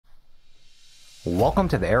Welcome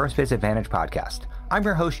to the Aerospace Advantage podcast. I'm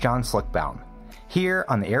your host, John Baum. Here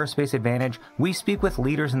on the Aerospace Advantage, we speak with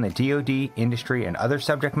leaders in the DoD, industry, and other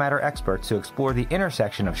subject matter experts to explore the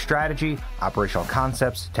intersection of strategy, operational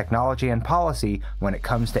concepts, technology, and policy when it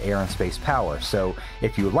comes to air and space power. So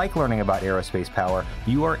if you like learning about aerospace power,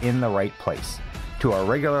 you are in the right place. To our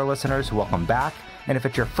regular listeners, welcome back. And if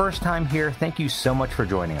it's your first time here, thank you so much for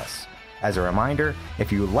joining us. As a reminder,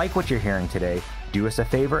 if you like what you're hearing today, do us a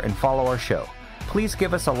favor and follow our show. Please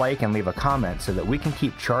give us a like and leave a comment so that we can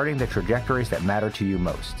keep charting the trajectories that matter to you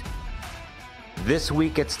most. This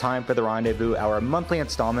week, it's time for the Rendezvous, our monthly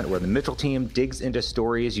installment where the Mitchell team digs into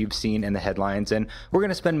stories you've seen in the headlines. And we're going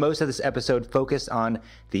to spend most of this episode focused on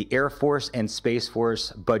the Air Force and Space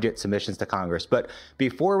Force budget submissions to Congress. But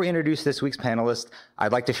before we introduce this week's panelist,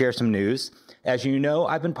 I'd like to share some news. As you know,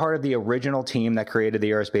 I've been part of the original team that created the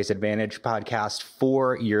Aerospace Advantage podcast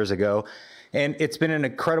 4 years ago. And it's been an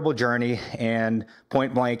incredible journey, and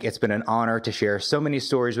point blank, it's been an honor to share so many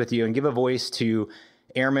stories with you and give a voice to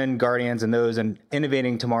airmen, guardians, and those in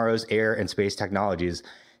innovating tomorrow's air and space technologies.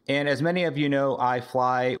 And as many of you know, I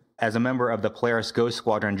fly as a member of the Polaris Ghost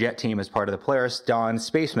Squadron jet team as part of the Polaris Dawn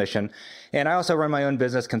space mission. And I also run my own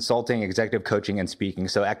business consulting, executive coaching, and speaking.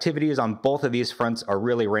 So activities on both of these fronts are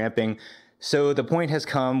really ramping. So the point has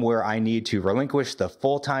come where I need to relinquish the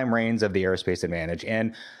full-time reins of the Aerospace Advantage.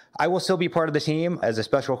 And I will still be part of the team as a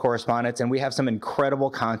special correspondent, and we have some incredible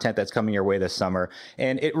content that's coming your way this summer.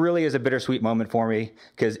 And it really is a bittersweet moment for me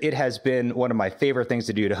because it has been one of my favorite things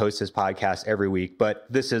to do to host this podcast every week, but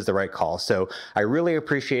this is the right call. So I really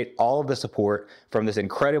appreciate all of the support from this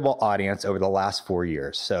incredible audience over the last 4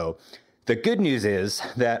 years. So the good news is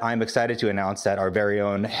that I'm excited to announce that our very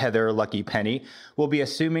own Heather Lucky Penney will be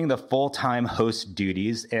assuming the full-time host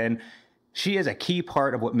duties, and she is a key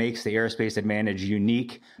part of what makes the Aerospace Advantage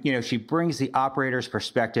unique. You know, she brings the operator's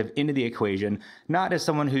perspective into the equation, not as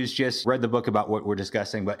someone who's just read the book about what we're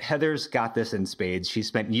discussing, but Heather's got this in spades. She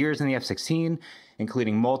spent years in the F-16,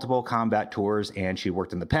 including multiple combat tours, and she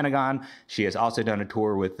worked in the Pentagon. She has also done a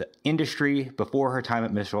tour with the industry before her time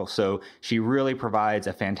at Mitchell, so she really provides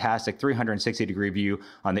a fantastic 360-degree view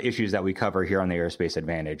on the issues that we cover here on the Aerospace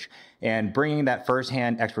Advantage. And bringing that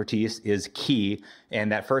firsthand expertise is key,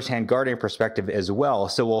 and that firsthand guardian perspective as well.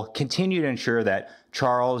 So we'll continue to ensure that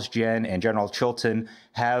Charles, Jen, and General Chilton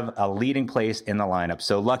have a leading place in the lineup.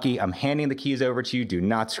 So Lucky, I'm handing the keys over to you. Do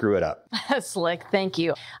not screw it up. Slick, thank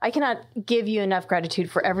you. I cannot give you enough gratitude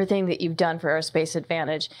for everything that you've done for Aerospace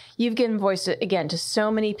Advantage. You've given voice, again, to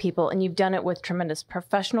so many people, and you've done it with tremendous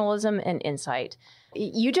professionalism and insight.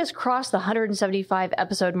 You just crossed the 175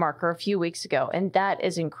 episode marker a few weeks ago, and that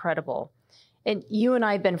is incredible. And you and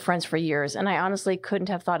I have been friends for years, and I honestly couldn't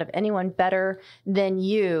have thought of anyone better than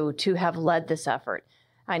you to have led this effort.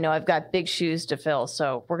 I know I've got big shoes to fill,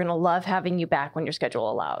 so we're going to love having you back when your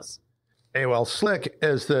schedule allows. Hey, well, Slick,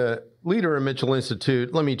 as the leader of Mitchell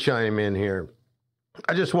Institute, let me chime in here.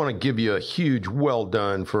 I just want to give you a huge well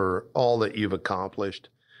done for all that you've accomplished.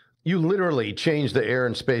 You literally changed the air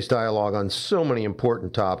and space dialogue on so many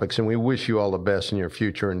important topics, and we wish you all the best in your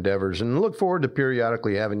future endeavors and look forward to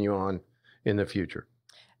periodically having you on in the future.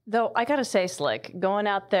 Though I got to say, Slick, going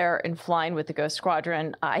out there and flying with the Ghost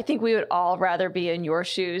Squadron, I think we would all rather be in your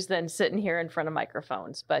shoes than sitting here in front of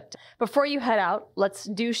microphones. But before you head out, let's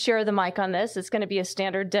share the mic on this. It's going to be a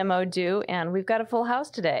standard demo do, and we've got a full house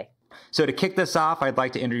today. So to kick this off, I'd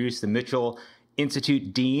like to introduce the Mitchell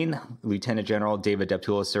Institute Dean, Lieutenant General David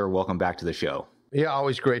Deptula. Sir, welcome back to the show. Yeah,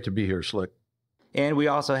 always great to be here, Slick. And we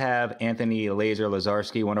also have Anthony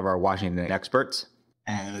Lazarski, one of our Washington experts.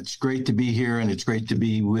 And it's great to be here, and it's great to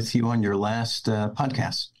be with you on your last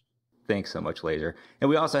podcast. Thanks so much, Laser. And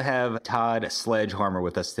we also have Todd Sledgehammer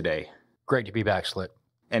with us today. Great to be back, Slick.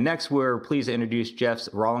 And next, we're pleased to introduce Jeff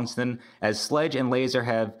Rawlinston, as Sledge and Laser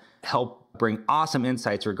have helped bring awesome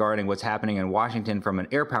insights regarding what's happening in Washington from an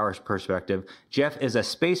air power perspective. Jeff is a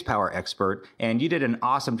space power expert, and you did an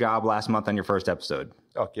awesome job last month on your first episode.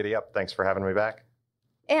 Oh, giddy up. Thanks for having me back.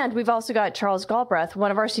 And we've also got Charles Galbraith, one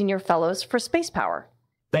of our senior fellows for space power.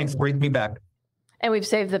 Thanks. Great to be back. And we've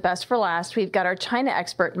saved the best for last. We've got our China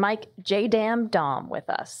expert, Mike J-Dam Dom, with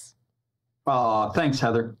us. Thanks,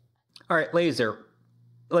 Heather. All right, Laser,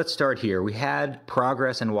 let's start here. We had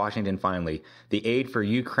progress in Washington finally. The aid for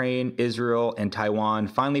Ukraine, Israel, and Taiwan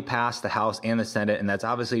finally passed the House and the Senate, and that's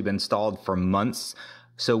obviously been stalled for months.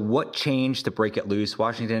 So what changed to break it loose?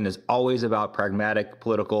 Washington is always about pragmatic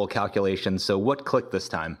political calculations. So what clicked this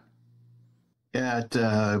time? Yeah,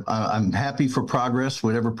 I'm happy for progress,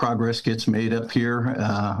 whatever progress gets made up here.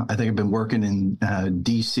 I think I've been working in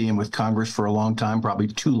D.C. and with Congress for a long time, probably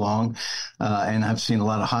too long, and I've seen a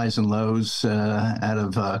lot of highs and lows out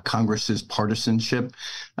of Congress's partisanship.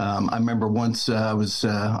 I remember once I was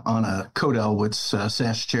on a CODEL with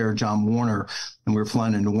SAS Chair John Warner, and we were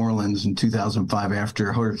flying to New Orleans in 2005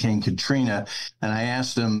 after Hurricane Katrina. And I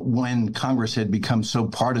asked him when Congress had become so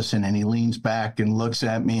partisan, and he leans back and looks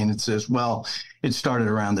at me and it says, well, it started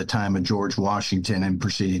around the time of George Washington, and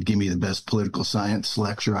proceeded to give me the best political science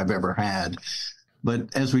lecture I've ever had.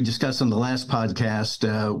 But as we discussed on the last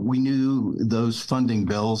podcast, we knew those funding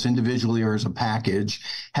bills, individually or as a package,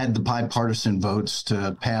 had the bipartisan votes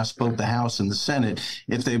to pass both the House and the Senate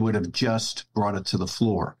if they would have just brought it to the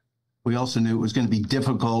floor. We also knew it was going to be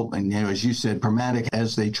difficult and, as you said, pragmatic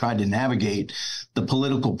as they tried to navigate the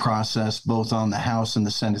political process, both on the House and the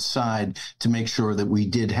Senate side, to make sure that we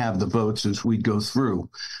did have the votes as we'd go through.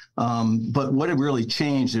 But what had really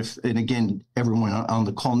changed, and again, everyone on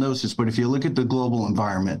the call knows this, but if you look at the global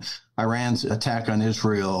environment, Iran's attack on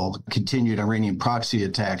Israel, continued Iranian proxy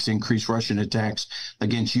attacks, increased Russian attacks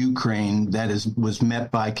against Ukraine, was met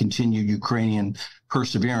by continued Ukrainian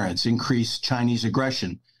perseverance, increased Chinese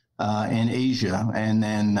aggression in Asia, and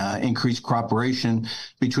then increased cooperation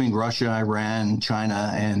between Russia, Iran,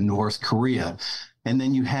 China, and North Korea. And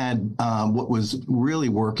then you had what was really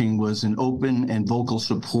working was an open and vocal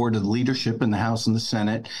support of leadership in the House and the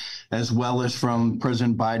Senate, as well as from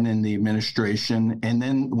President Biden and the administration. And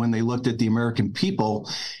then when they looked at the American people,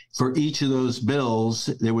 for each of those bills,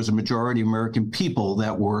 there was a majority of American people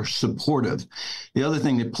that were supportive. The other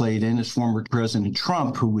thing that played in is former President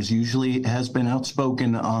Trump, who has been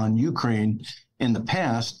outspoken on Ukraine in the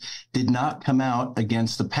past, did not come out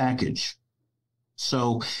against the package.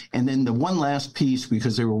 So, and then the one last piece,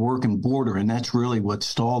 because they were working border, and that's really what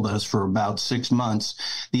stalled us for about 6 months,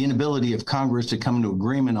 the inability of Congress to come to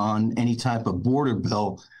agreement on any type of border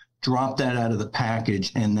bill, dropped that out of the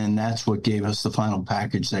package, and then that's what gave us the final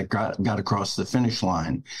package that got across the finish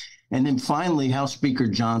line. And then finally, House Speaker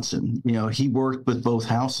Johnson, he worked with both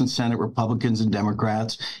House and Senate Republicans and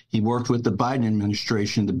Democrats. He worked with the Biden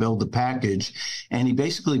administration to build the package, and he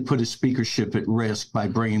basically put his speakership at risk by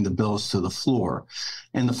bringing the bills to the floor.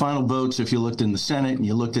 And the final votes, if you looked in the Senate and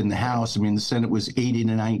you looked in the House, the Senate was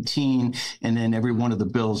 80-19, and then every one of the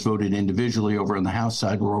bills voted individually. Over on the House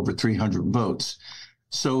side were over 300 votes.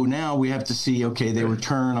 So now we have to see, okay, they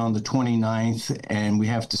return on the 29th, and we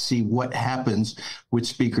have to see what happens with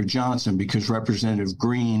Speaker Johnson, because Representative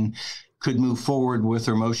Green could move forward with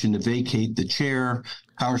her motion to vacate the chair.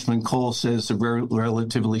 Congressman Cole says a very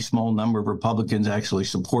relatively small number of Republicans actually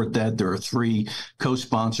support that. There are 3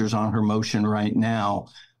 co-sponsors on her motion right now.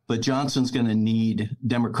 But Johnson's going to need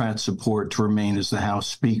Democrat support to remain as the House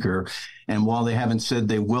Speaker. And while they haven't said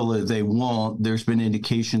they will or they won't, there's been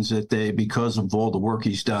indications that because of all the work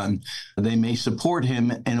he's done, they may support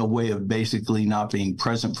him in a way of basically not being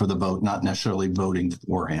present for the vote, not necessarily voting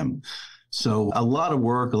for him. So a lot of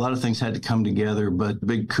work, a lot of things had to come together, but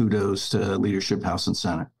big kudos to leadership, House and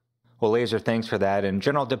Senate. Well, Laser, thanks for that. And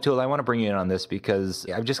General Diptool, I want to bring you in on this because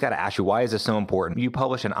I've just got to ask you, why is this so important? You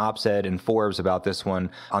published an op-ed in Forbes about this one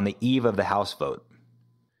on the eve of the House vote.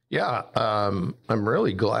 Yeah, I'm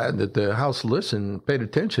really glad that the House listened, paid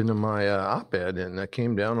attention to my op-ed, and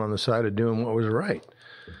came down on the side of doing what was right.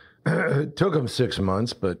 It took them 6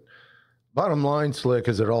 months, but bottom line, Slick,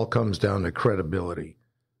 is it all comes down to credibility.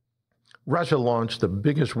 Russia launched the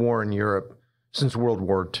biggest war in Europe since World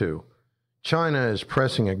War II. China is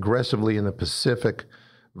pressing aggressively in the Pacific,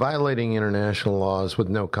 violating international laws with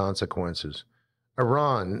no consequences.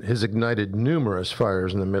 Iran has ignited numerous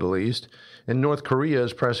fires in the Middle East, and North Korea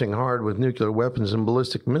is pressing hard with nuclear weapons and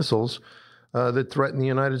ballistic missiles that threaten the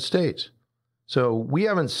United States. So we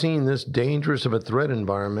haven't seen this dangerous of a threat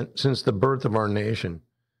environment since the birth of our nation.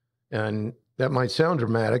 And that might sound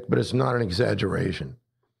dramatic, but it's not an exaggeration.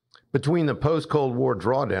 Between the post-Cold War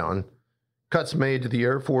drawdown, cuts made to the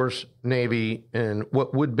Air Force, Navy, and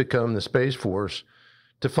what would become the Space Force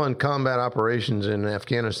to fund combat operations in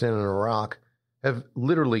Afghanistan and Iraq have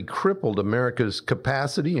literally crippled America's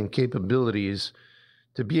capacity and capabilities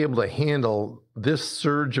to be able to handle this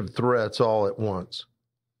surge of threats all at once.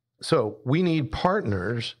 So we need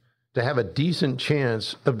partners to have a decent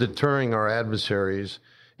chance of deterring our adversaries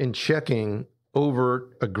and checking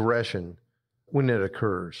overt aggression when it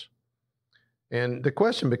occurs. And the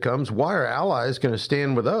question becomes, why are allies going to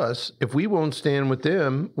stand with us if we won't stand with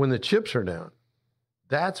them when the chips are down?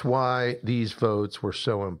 That's why these votes were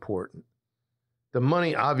so important. The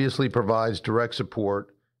money obviously provides direct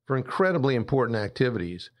support for incredibly important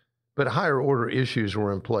activities, but higher order issues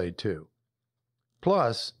were in play too.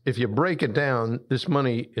 Plus, if you break it down, this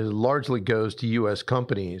money largely goes to U.S.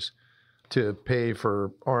 companies to pay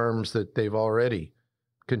for arms that they've already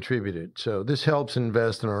contributed. So this helps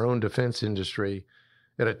invest in our own defense industry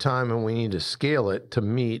at a time when we need to scale it to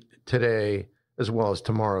meet today as well as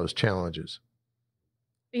tomorrow's challenges.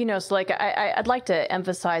 You know, so I'd like to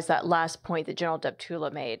emphasize that last point that General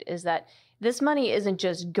Deptula made, is that this money isn't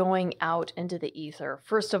just going out into the ether.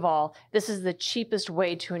 First of all, this is the cheapest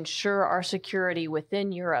way to ensure our security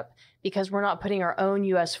within Europe because we're not putting our own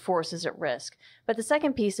U.S. forces at risk. But the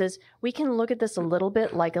second piece is we can look at this a little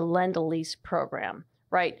bit like a lend-lease program,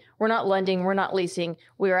 right? We're not lending, we're not leasing,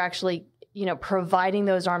 we are actually, providing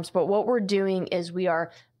those arms. But what we're doing is we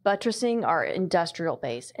are buttressing our industrial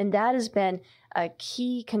base. And that has been a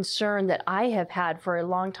key concern that I have had for a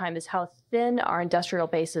long time, is how thin our industrial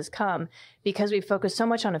base has come because we focus so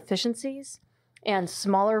much on efficiencies and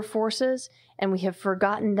smaller forces. And we have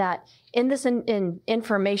forgotten that in this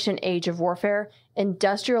information age of warfare,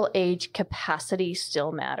 industrial age capacity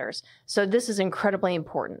still matters. So this is incredibly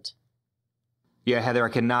important. Yeah, Heather, I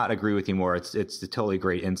cannot agree with you more. It's a totally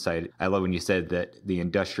great insight. I love when you said that the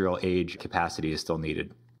industrial age capacity is still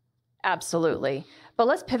needed. Absolutely. But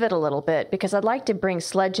let's pivot a little bit because I'd like to bring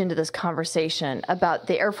Sledge into this conversation about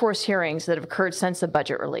the Air Force hearings that have occurred since the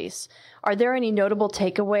budget release. Are there any notable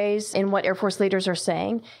takeaways in what Air Force leaders are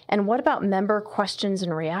saying? And what about member questions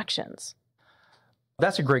and reactions?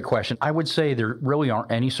 That's a great question. I would say there really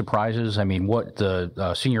aren't any surprises. I mean, what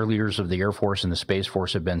the senior leaders of the Air Force and the Space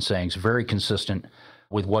Force have been saying is very consistent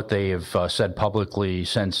with what they have said publicly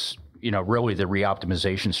since, really the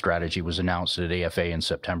reoptimization strategy was announced at AFA in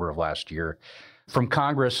September of last year. From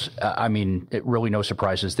Congress, really no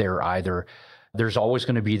surprises there either. There's always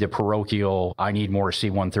going to be the parochial, I need more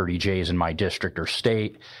C-130Js in my district or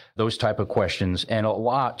state, those type of questions. And a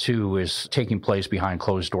lot, too, is taking place behind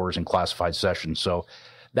closed doors in classified sessions. So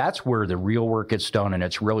that's where the real work gets done, and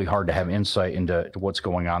it's really hard to have insight into what's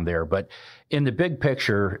going on there. But in the big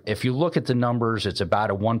picture, if you look at the numbers, it's about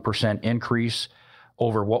a 1% increase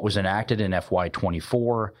over what was enacted in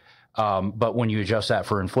FY24. But when you adjust that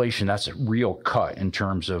for inflation, that's a real cut in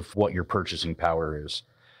terms of what your purchasing power is.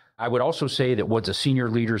 I would also say that what the senior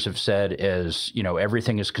leaders have said is,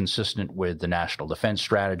 everything is consistent with the national defense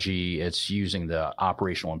strategy. It's using the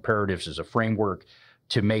operational imperatives as a framework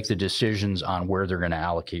to make the decisions on where they're going to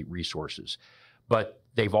allocate resources. But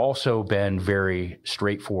they've also been very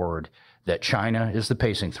straightforward that China is the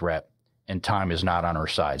pacing threat and time is not on our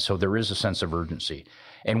side. So there is a sense of urgency.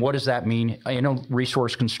 And what does that mean? In a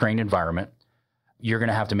resource-constrained environment, you're going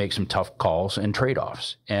to have to make some tough calls and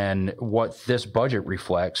trade-offs. And what this budget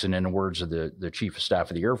reflects, and in the words of the Chief of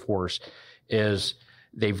Staff of the Air Force, is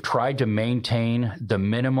they've tried to maintain the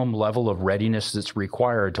minimum level of readiness that's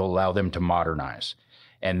required to allow them to modernize.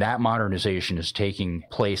 And that modernization is taking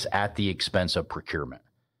place at the expense of procurement.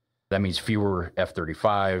 That means fewer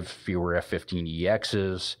F-35, fewer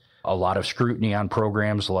F-15EXs, a lot of scrutiny on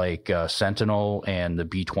programs like Sentinel and the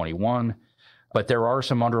B-21. But there are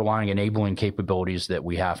some underlying enabling capabilities that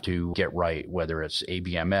we have to get right, whether it's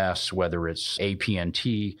ABMS, whether it's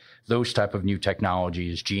APNT, those type of new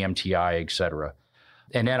technologies, GMTI, et cetera.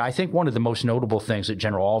 And then I think one of the most notable things that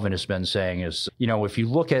General Alvin has been saying is, if you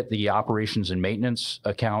look at the operations and maintenance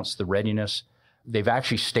accounts, the readiness, they've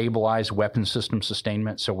actually stabilized weapon system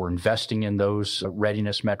sustainment. So we're investing in those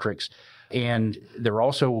readiness metrics. And they're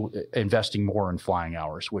also investing more in flying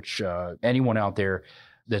hours, which anyone out there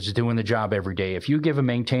that's doing the job every day, if you give a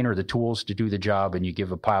maintainer the tools to do the job and you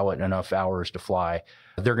give a pilot enough hours to fly,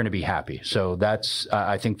 they're going to be happy. So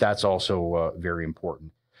I think that's also very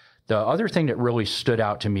important. The other thing that really stood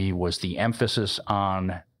out to me was the emphasis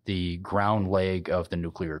on the ground leg of the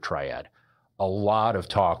nuclear triad. A lot of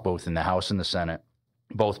talk, both in the House and the Senate,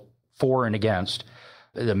 both for and against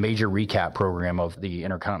the major recap program of the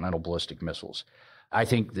intercontinental ballistic missiles. I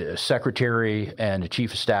think the Secretary and the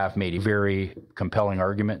Chief of Staff made a very compelling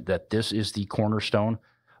argument that this is the cornerstone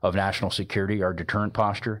of national security, our deterrent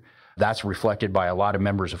posture. That's reflected by a lot of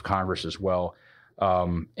members of Congress as well.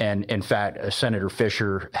 And in fact, Senator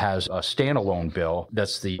Fisher has a standalone bill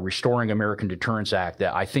that's the Restoring American Deterrence Act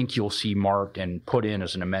that I think you'll see marked and put in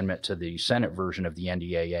as an amendment to the Senate version of the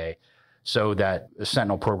NDAA so that the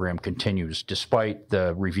Sentinel program continues despite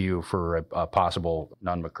the review for a possible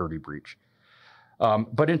Nunn-McCurdy breach.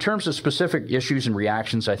 But in terms of specific issues and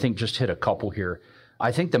reactions, I think just hit a couple here.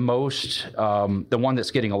 I think the one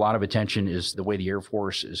that's getting a lot of attention is the way the Air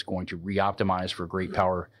Force is going to reoptimize for great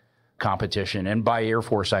power competition. And by Air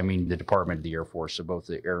Force, I mean the Department of the Air Force, so both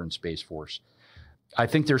the Air and Space Force. I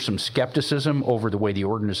think there's some skepticism over the way the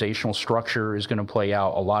organizational structure is going to play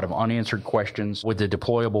out, a lot of unanswered questions with the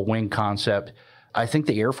deployable wing concept. I think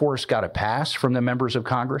the Air Force got a pass from the members of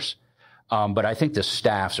Congress, but I think the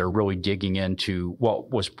staffs are really digging into what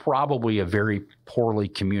was probably a very poorly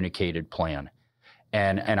communicated plan.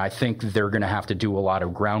 And I think they're going to have to do a lot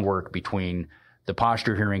of groundwork between the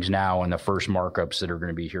posture hearings now and the first markups that are going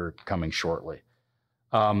to be here coming shortly.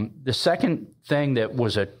 The second thing that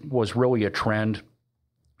was really a trend,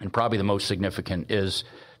 and probably the most significant, is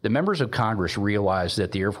the members of Congress realized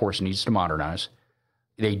that the Air Force needs to modernize.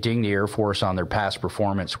 They ding the Air Force on their past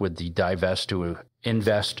performance with the divest to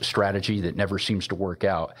invest strategy that never seems to work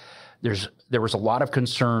out. There was a lot of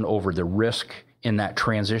concern over the risk in that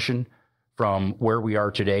transition from where we are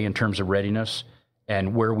today in terms of readiness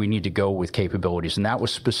and where we need to go with capabilities. And that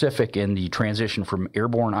was specific in the transition from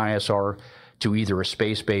airborne ISR to either a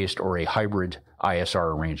space-based or a hybrid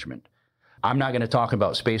ISR arrangement. I'm not going to talk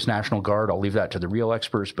about Space National Guard. I'll leave that to the real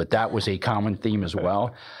experts, but that was a common theme as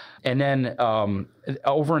well. And then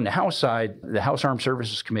over in the House side, the House Armed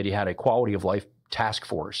Services Committee had a quality of life task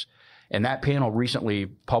force, and that panel recently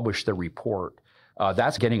published the report.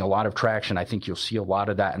 That's getting a lot of traction. I think you'll see a lot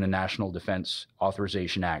of that in the National Defense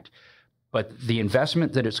Authorization Act. But the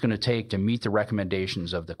investment that it's going to take to meet the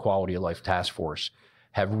recommendations of the Quality of Life Task Force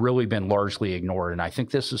have really been largely ignored, and I think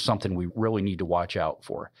this is something we really need to watch out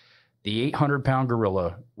for. The 800-pound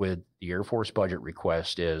gorilla with the Air Force budget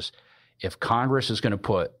request is, if Congress is going to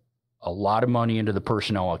put a lot of money into the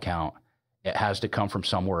personnel account, it has to come from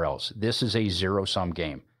somewhere else. This is a zero-sum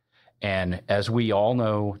game. And as we all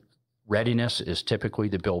know, readiness is typically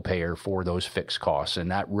the bill payer for those fixed costs, and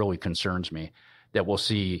that really concerns me that we'll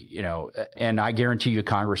see, and I guarantee you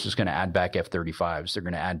Congress is going to add back F-35s. They're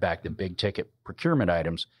going to add back the big-ticket procurement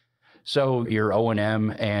items. So your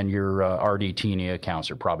O&M and your RDT&E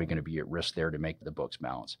accounts are probably going to be at risk there to make the books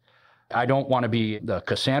balance. I don't want to be the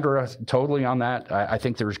Cassandra totally on that. I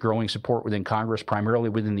think there's growing support within Congress, primarily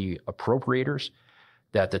within the appropriators,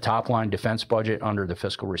 that the top-line defense budget under the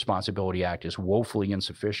Fiscal Responsibility Act is woefully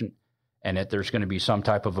insufficient, and that there's going to be some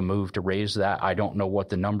type of a move to raise that. I don't know what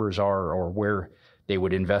the numbers are or where they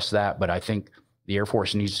would invest that, but I think the Air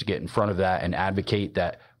Force needs to get in front of that and advocate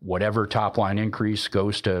that whatever top-line increase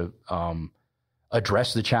goes to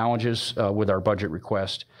address the challenges with our budget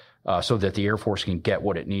request so that the Air Force can get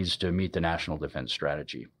what it needs to meet the national defense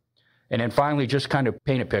strategy. And then finally, just kind of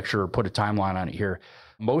paint a picture or put a timeline on it here.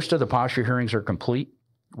 Most of the posture hearings are complete.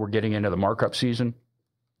 We're getting into the markup season.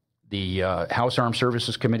 The House Armed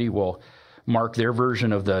Services Committee will mark their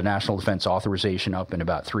version of the National Defense Authorization up in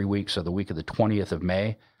about 3 weeks, so the week of the 20th of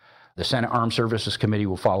May. The Senate Armed Services Committee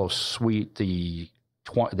will follow suit the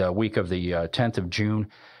week of the 10th of June,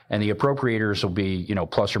 and the appropriators will be,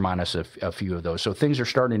 plus or minus a few of those. So things are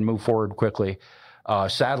starting to move forward quickly.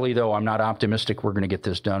 Sadly, though, I'm not optimistic we're going to get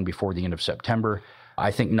this done before the end of September. I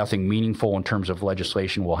think nothing meaningful in terms of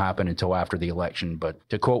legislation will happen until after the election. But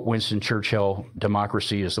to quote Winston Churchill,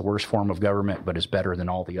 democracy is the worst form of government, but is better than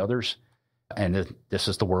all the others. And this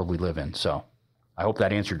is the world we live in. So I hope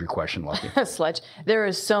that answered your question, Lucky. Sledge, there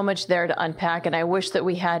is so much there to unpack, and I wish that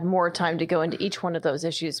we had more time to go into each one of those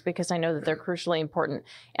issues because I know that they're crucially important,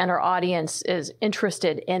 and our audience is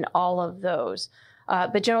interested in all of those.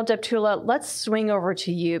 But General Deptula, let's swing over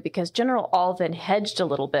to you because General Alvin hedged a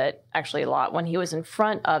little bit, actually a lot, when he was in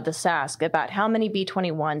front of the SASC about how many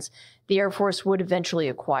B-21s the Air Force would eventually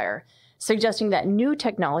acquire, suggesting that new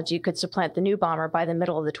technology could supplant the new bomber by the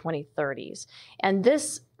middle of the 2030s. And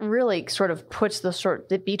this really sort of puts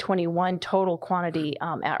the B-21 total quantity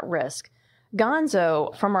at risk.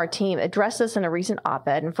 Gonzo from our team addressed this in a recent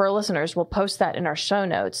op-ed, and for our listeners, we'll post that in our show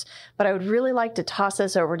notes. But I would really like to toss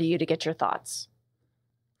this over to you to get your thoughts.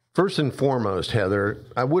 First and foremost, Heather,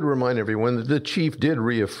 I would remind everyone that the chief did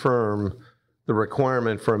reaffirm the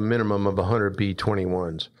requirement for a minimum of 100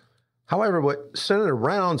 B-21s. However, what Senator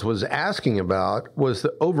Rounds was asking about was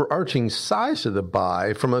the overarching size of the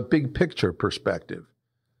buy from a big picture perspective.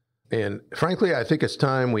 And frankly, I think it's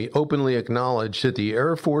time we openly acknowledge that the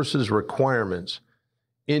Air Force's requirements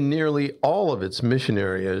in nearly all of its mission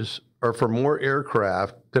areas are for more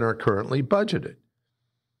aircraft than are currently budgeted.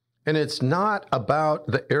 And it's not about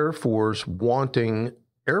the Air Force wanting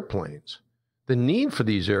airplanes. The need for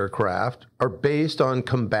these aircraft are based on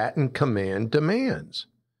combatant command demands.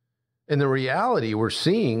 And the reality we're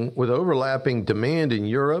seeing with overlapping demand in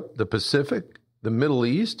Europe, the Pacific, the Middle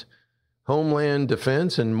East, Homeland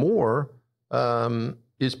Defense, and more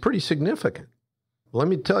is pretty significant. Let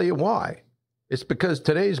me tell you why. It's because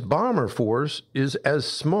today's bomber force is as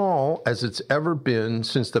small as it's ever been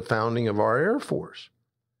since the founding of our Air Force.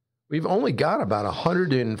 We've only got about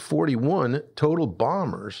 141 total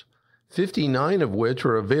bombers, 59 of which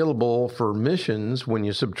are available for missions when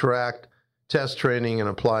you subtract test training, and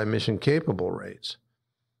apply mission capable rates.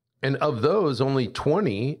 And of those, only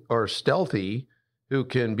 20 are stealthy who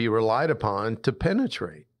can be relied upon to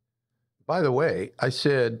penetrate. By the way, I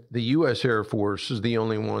said the U.S. Air Force is the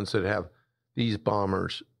only ones that have these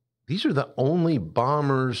bombers. These are the only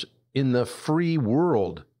bombers in the free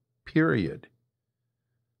world, period.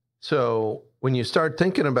 So when you start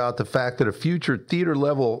thinking about the fact that a future theater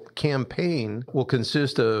level campaign will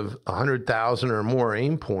consist of 100,000 or more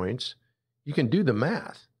aim points, you can do the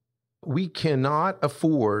math. We cannot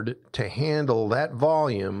afford to handle that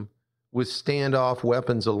volume with standoff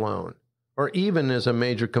weapons alone, or even as a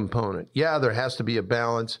major component. Yeah, there has to be a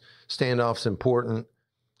balance. Standoff's important.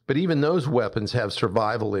 But even those weapons have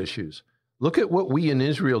survival issues. Look at what we in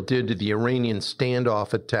Israel did to the Iranian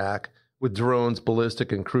standoff attack with drones,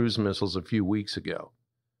 ballistic, and cruise missiles a few weeks ago.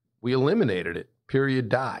 We eliminated it, period,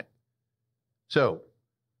 dot. So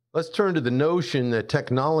let's turn to the notion that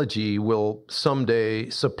technology will someday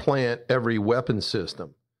supplant every weapon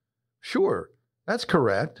system. Sure, that's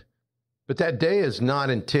correct, but that day is not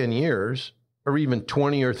in 10 years or even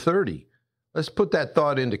 20 or 30. Let's put that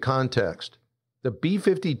thought into context. The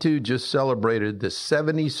B-52 just celebrated the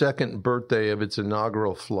 72nd birthday of its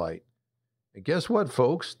inaugural flight. And guess what,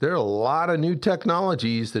 folks? There are a lot of new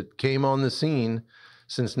technologies that came on the scene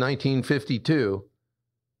since 1952,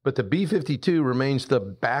 but the B-52 remains the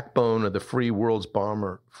backbone of the free world's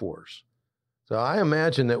bomber force. So I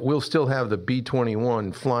imagine that we'll still have the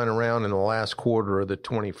B-21 flying around in the last quarter of the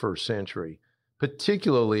 21st century,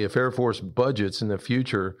 particularly if Air Force budgets in the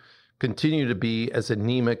future continue to be as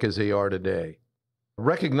anemic as they are today.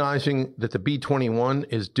 Recognizing that the B-21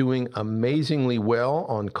 is doing amazingly well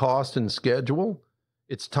on cost and schedule,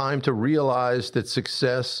 it's time to realize that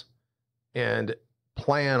success and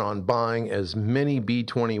plan on buying as many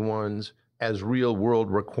B-21s as real-world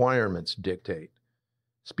requirements dictate.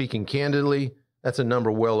 Speaking candidly, that's a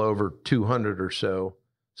number well over 200 or so,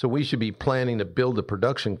 so we should be planning to build the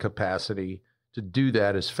production capacity to do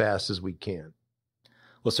that as fast as we can.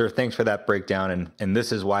 Well, sir, thanks for that breakdown. And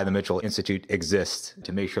this is why the Mitchell Institute exists,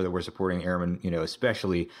 to make sure that we're supporting airmen,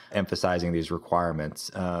 especially emphasizing these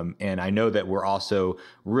requirements. And I know that we're also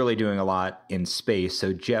really doing a lot in space.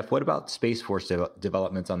 So, Jeff, what about Space Force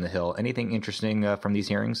developments on the Hill? Anything interesting from these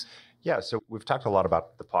hearings? Yeah, so we've talked a lot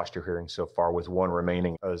about the posture hearing so far, with one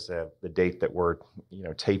remaining as the date that we're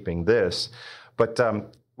taping this. But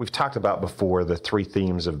we've talked about before the three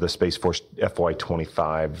themes of the Space Force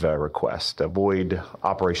FY25 request: avoid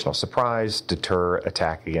operational surprise, deter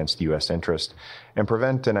attack against U.S. interest, and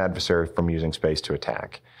prevent an adversary from using space to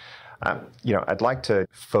attack. I'd like to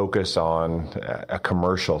focus on a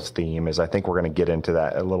commercial theme, as I think we're going to get into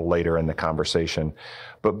that a little later in the conversation.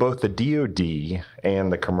 But both the DoD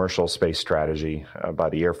and the commercial space strategy by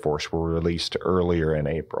the Air Force were released earlier in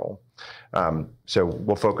April. So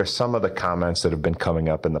we'll focus some of the comments that have been coming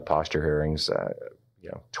up in the posture hearings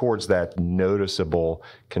towards that noticeable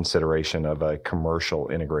consideration of a commercial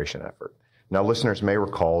integration effort. Now, listeners may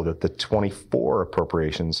recall that the 24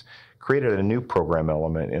 appropriations created a new program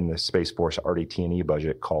element in the Space Force RDT&E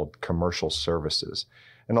budget called Commercial Services,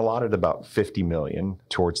 and allotted about $50 million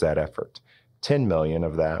towards that effort. $10 million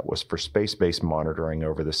of that was for space-based monitoring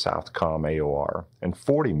over the Southcom AOR, and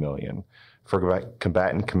 $40 million for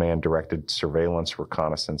combatant command-directed surveillance,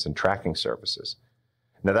 reconnaissance, and tracking services.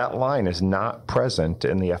 Now, that line is not present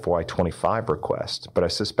in the FY25 request, but I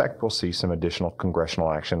suspect we'll see some additional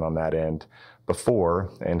congressional action on that end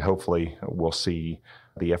before, and hopefully we'll see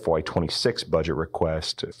the FY26 budget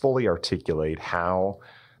request fully articulate how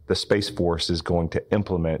the Space Force is going to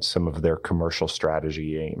implement some of their commercial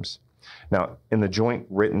strategy aims. Now, in the joint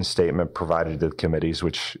written statement provided to the committees,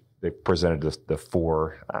 which they presented the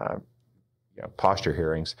four posture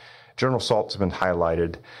hearings, General Saltzman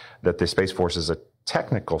highlighted that the Space Force is a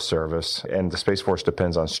technical service, and the Space Force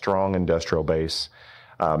depends on strong industrial base,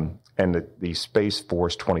 and that the Space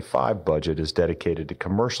Force 25 budget is dedicated to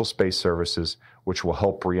commercial space services, which will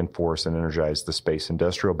help reinforce and energize the space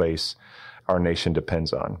industrial base our nation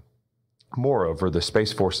depends on. Moreover, the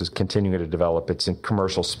Space Force is continuing to develop its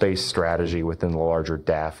commercial space strategy within the larger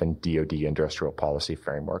DAF and DoD industrial policy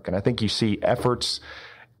framework. And I think you see efforts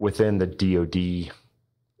within the DoD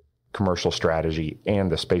commercial strategy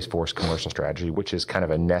and the Space Force commercial strategy, which is kind of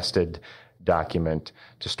a nested document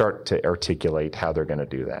to start to articulate how they're going to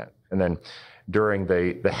do that. And then during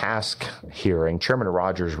the HASC hearing, Chairman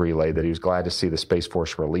Rogers relayed that he was glad to see the Space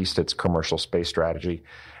Force released its commercial space strategy,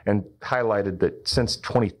 and highlighted that since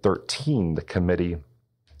 2013, the committee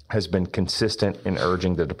has been consistent in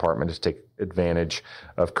urging the department to take advantage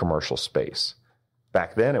of commercial space.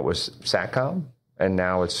 Back then, it was SATCOM, and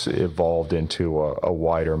now it's evolved into a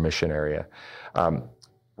wider mission area.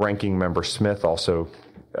 Ranking Member Smith also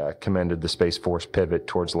commended the Space Force pivot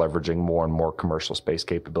towards leveraging more and more commercial space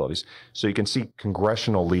capabilities. So you can see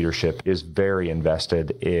congressional leadership is very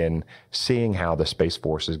invested in seeing how the Space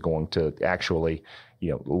Force is going to actually,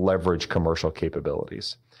 leverage commercial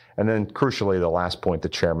capabilities. And then crucially, the last point the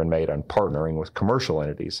chairman made on partnering with commercial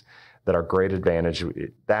entities, that our great advantage,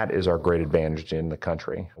 that is our great advantage in the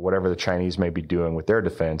country. Whatever the Chinese may be doing with their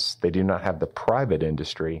defense, they do not have the private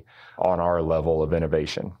industry on our level of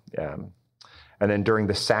innovation. And then during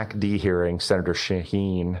the SAC-D hearing, Senator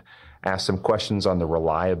Shaheen asked some questions on the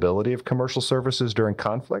reliability of commercial services during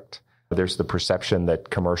conflict. There's the perception that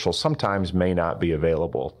commercial sometimes may not be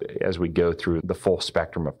available as we go through the full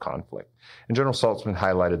spectrum of conflict. And General Saltzman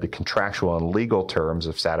highlighted the contractual and legal terms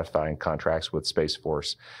of satisfying contracts with Space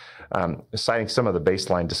Force, citing some of the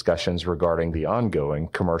baseline discussions regarding the ongoing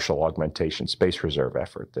commercial augmentation space reserve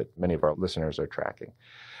effort that many of our listeners are tracking.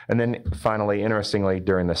 And then finally, interestingly,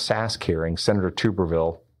 during the SASC hearing, Senator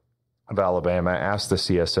Tuberville of Alabama asked the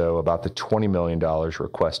CSO about the $20 million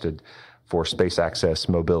requested for space access,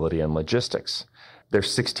 mobility, and logistics.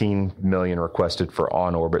 There's $16 million requested for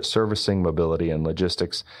on-orbit servicing, mobility, and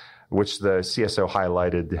logistics, which the CSO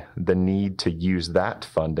highlighted the need to use that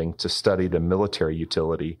funding to study the military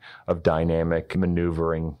utility of dynamic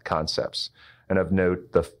maneuvering concepts. And of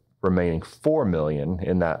note, the remaining $4 million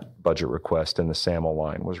in that budget request in the SAML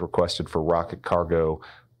line was requested for rocket cargo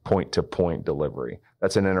point-to-point delivery.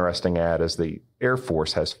 That's an interesting add, as the Air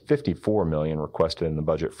Force has $54 million requested in the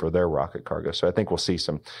budget for their rocket cargo. So I think we'll see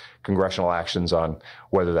some congressional actions on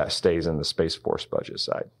whether that stays in the Space Force budget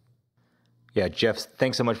side. Yeah, Jeff,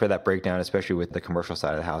 thanks so much for that breakdown, especially with the commercial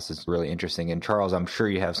side of the house. It's really interesting. And Charles, I'm sure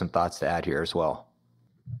you have some thoughts to add here as well.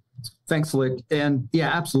 Thanks, Slick. And yeah,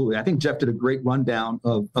 absolutely. I think Jeff did a great rundown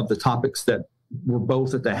of the topics that were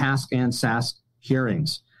both at the HASC and SASC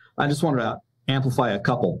hearings. I just wanted to amplify a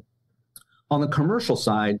couple. On the commercial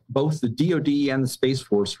side, both the DoD and the Space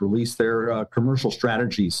Force released their commercial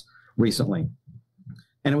strategies recently.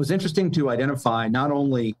 And it was interesting to identify not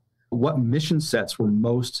only what mission sets were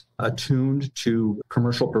most attuned to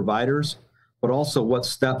commercial providers, but also what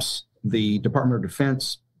steps the Department of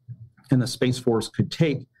Defense and the Space Force could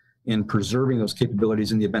take in preserving those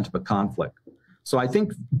capabilities in the event of a conflict. So I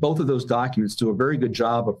think both of those documents do a very good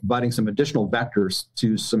job of providing some additional vectors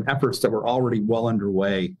to some efforts that were already well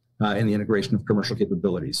underway in the integration of commercial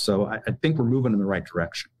capabilities. So I think we're moving in the right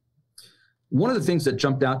direction. One of the things that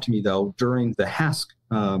jumped out to me, though, during the HASC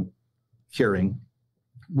hearing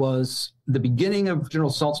was the beginning of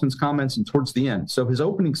General Saltzman's comments and towards the end. So his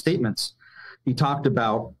opening statements, he talked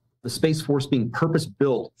about the Space Force being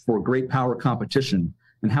purpose-built for great power competition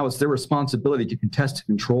and how it's their responsibility to contest and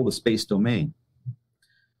control the space domain.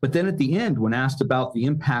 But then at the end, when asked about the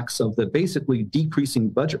impacts of the basically decreasing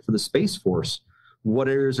budget for the Space Force, what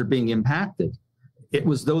areas are being impacted, it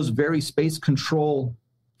was those very space control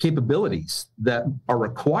capabilities that are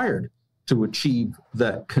required to achieve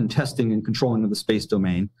the contesting and controlling of the space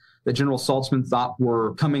domain that General Saltzman thought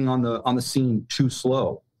were coming on the scene too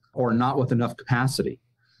slow or not with enough capacity.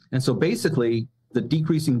 And so basically, the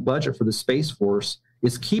decreasing budget for the Space Force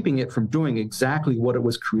is keeping it from doing exactly what it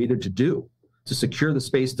was created to do, to secure the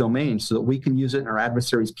space domain so that we can use it and our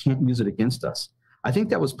adversaries can't use it against us. I think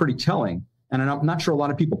that was pretty telling. And I'm not sure a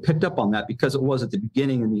lot of people picked up on that because it was at the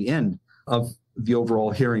beginning and the end of the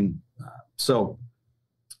overall hearing. So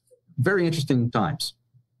very interesting times.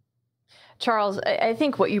 Charles, I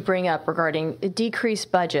think what you bring up regarding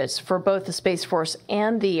decreased budgets for both the Space Force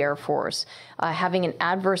and the Air Force having an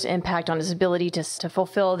adverse impact on its ability to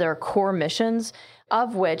fulfill their core missions,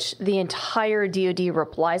 of which the entire DoD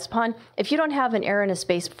relies upon. If you don't have an Air and a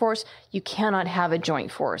Space Force, you cannot have a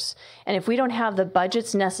joint force. And if we don't have the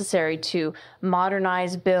budgets necessary to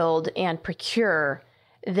modernize, build, and procure,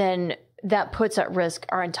 then that puts at risk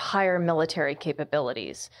our entire military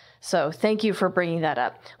capabilities. So thank you for bringing that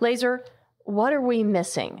up. Laser, what are we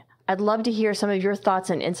missing? I'd love to hear some of your thoughts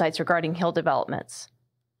and insights regarding Hill developments.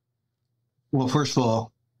 Well, first of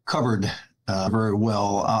all, covered very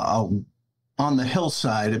well. On the Hill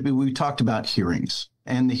side, we talked about hearings,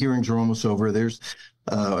 and the hearings are almost over. There's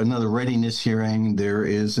another readiness hearing. There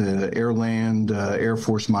is an Air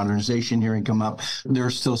Force modernization hearing come up. There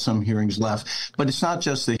are still some hearings left, but it's not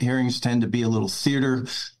just the hearings tend to be a little theater,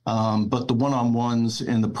 but the one-on-ones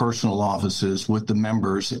in the personal offices with the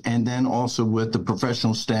members, and then also with the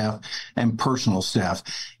professional staff and personal staff.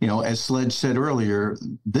 You know, as Sledge said earlier,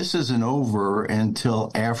 this isn't over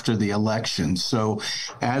until after the election. So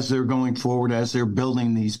as they're going forward, as they're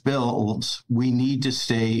building these bills, we need to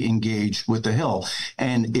stay engaged with the Hill.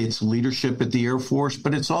 and it's leadership at the Air Force,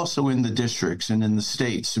 but it's also in the districts and in the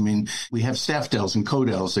states. I mean, we have staff dels and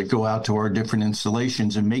co-dels that go out to our different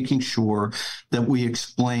installations and making sure that we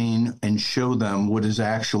explain and show them what is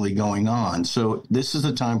actually going on. So this is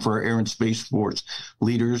the time for our Air and Space Force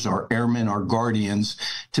leaders, our airmen, our guardians,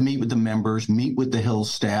 to meet with the members, meet with the Hill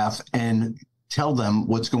staff, and tell them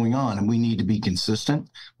what's going on. And we need to be consistent.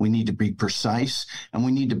 We need to be precise, and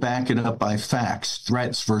we need to back it up by facts,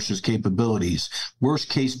 threats versus capabilities. Worst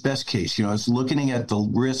case, best case. It's looking at the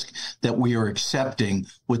risk that we are accepting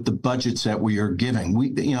with the budgets that we are giving.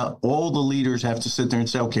 All the leaders have to sit there and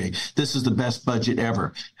say, okay, this is the best budget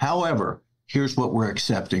ever. However, here's what we're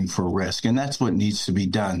accepting for risk. And that's what needs to be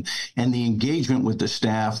done. And the engagement with the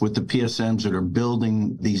staff, with the PSMs that are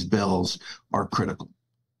building these bills are critical.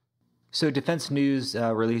 So Defense News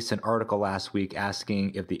released an article last week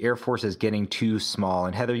asking if the Air Force is getting too small.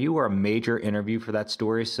 And Heather, you were a major interview for that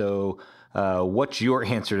story. So what's your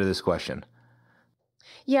answer to this question?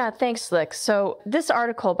 Yeah, thanks, Slick. So this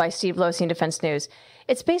article by Steve Losey in Defense News,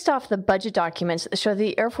 it's based off the budget documents that show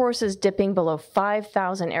the Air Force is dipping below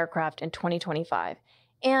 5,000 aircraft in 2025.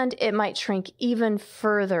 And it might shrink even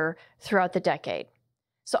further throughout the decade.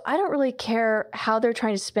 So I don't really care how they're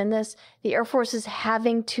trying to spin this. The Air Force is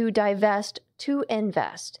having to divest to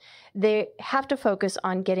invest. They have to focus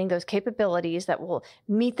on getting those capabilities that will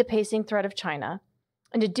meet the pacing threat of China.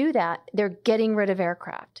 And to do that, they're getting rid of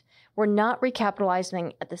aircraft. We're not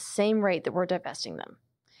recapitalizing at the same rate that we're divesting them.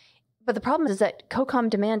 But the problem is that COCOM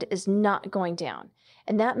demand is not going down.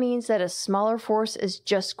 And that means that a smaller force is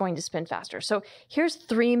just going to spin faster. So here's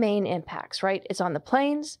three main impacts, right? It's on the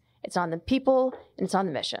planes, it's on the people, and it's on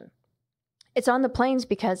the mission. It's on the planes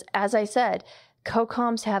because, as I said,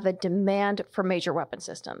 COCOMs have a demand for major weapon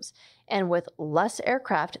systems. And with less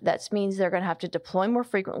aircraft, that means they're going to have to deploy more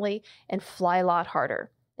frequently and fly a lot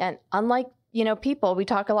harder. And unlike, people, we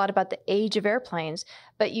talk a lot about the age of airplanes,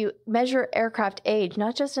 but you measure aircraft age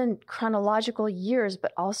not just in chronological years,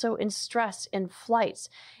 but also in stress in flights.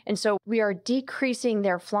 And so we are decreasing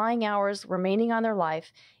their flying hours remaining on their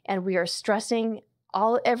life, and we are stressing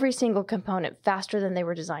every single component faster than they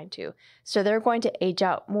were designed to. So they're going to age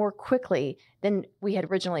out more quickly than we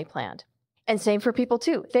had originally planned. And same for people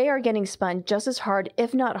too. They are getting spun just as hard,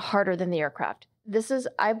 if not harder, than the aircraft. This is,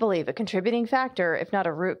 I believe, a contributing factor, if not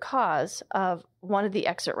a root cause, of one of the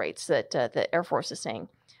exit rates that the Air Force is seeing.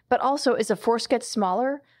 But also, as the force gets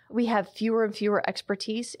smaller, we have fewer and fewer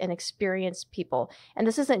expertise and experienced people. And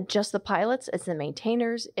this isn't just the pilots, it's the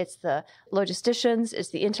maintainers, it's the logisticians, it's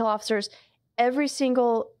the intel officers. Every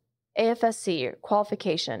single AFSC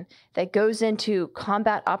qualification that goes into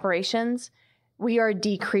combat operations, we are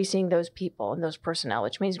decreasing those people and those personnel,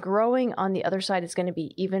 which means growing on the other side is going to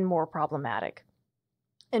be even more problematic.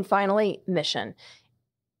 And finally, mission.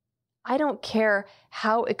 I don't care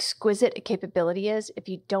how exquisite a capability is. If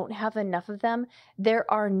you don't have enough of them, there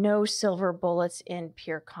are no silver bullets in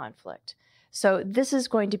pure conflict. So this is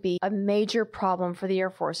going to be a major problem for the Air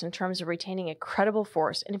Force in terms of retaining a credible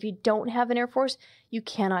force. And if you don't have an Air Force, you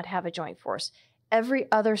cannot have a joint force. Every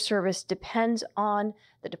other service depends on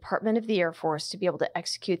the Department of the Air Force to be able to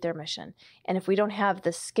execute their mission. And if we don't have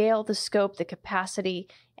the scale, the scope, the capacity,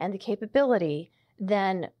 and the capability,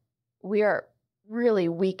 then we are really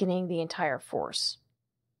weakening the entire force.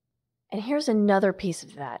 And here's another piece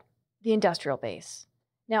of that, the industrial base.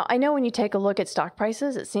 Now, I know when you take a look at stock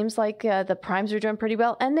prices, it seems like the primes are doing pretty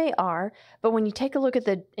well, and they are. But when you take a look at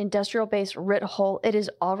the industrial base writ whole, it is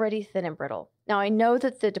already thin and brittle. Now, I know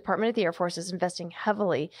that the Department of the Air Force is investing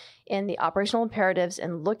heavily in the operational imperatives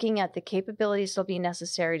and looking at the capabilities that will be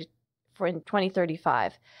necessary for in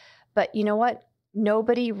 2035. But you know what?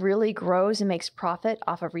 Nobody really grows and makes profit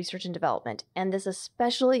off of research and development. And this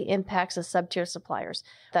especially impacts the sub-tier suppliers.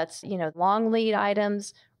 That's, long lead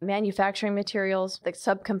items, manufacturing materials, the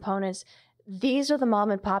subcomponents. These are the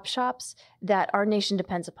mom and pop shops that our nation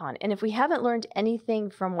depends upon. And if we haven't learned anything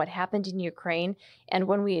from what happened in Ukraine and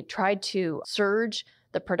when we tried to surge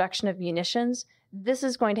the production of munitions, this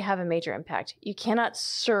is going to have a major impact. You cannot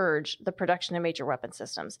surge the production of major weapon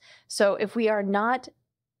systems. So if we are not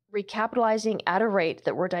recapitalizing at a rate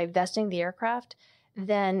that we're divesting the aircraft,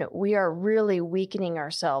 then we are really weakening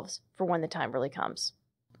ourselves for when the time really comes.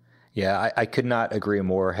 Yeah, I could not agree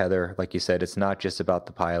more, Heather. Like you said, it's not just about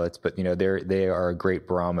the pilots, but they are a great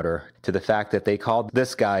barometer to the fact that they called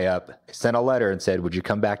this guy up, sent a letter and said, would you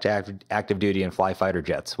come back to active duty and fly fighter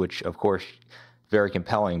jets, which of course, very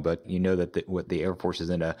compelling, but that what the Air Force is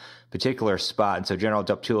in a particular spot. And so General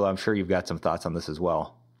Duptula, I'm sure you've got some thoughts on this as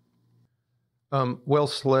well. Well,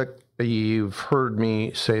 Slick, you've heard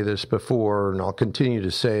me say this before, and I'll continue to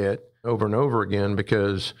say it over and over again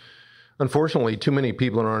because Unfortunately, too many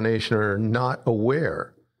people in our nation are not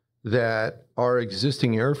aware that our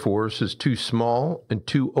existing Air Force is too small and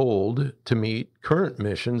too old to meet current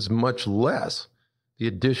missions, much less the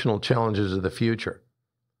additional challenges of the future.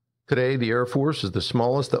 Today, the Air Force is the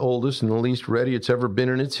smallest, the oldest, and the least ready it's ever been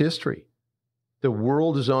in its history. The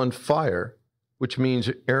world is on fire, which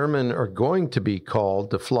means airmen are going to be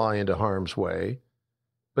called to fly into harm's way,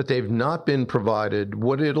 but they've not been provided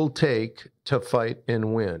what it'll take to fight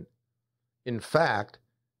and win. In fact,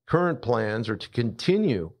 current plans are to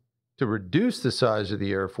continue to reduce the size of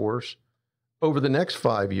the Air Force over the next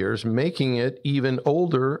 5 years, making it even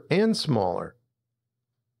older and smaller.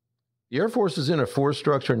 The Air Force is in a force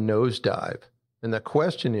structure nosedive, and the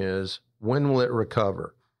question is, when will it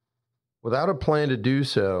recover? Without a plan to do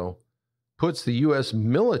so, puts the U.S.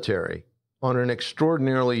 military on an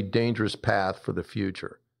extraordinarily dangerous path for the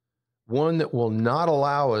future, one that will not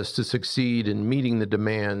allow us to succeed in meeting the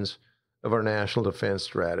demands of our national defense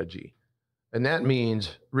strategy. And that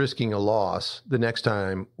means risking a loss the next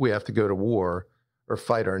time we have to go to war or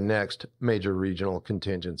fight our next major regional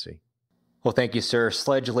contingency. Well, thank you, sir.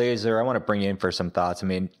 Sledge Laser, I want to bring you in for some thoughts. I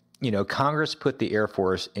mean, Congress put the Air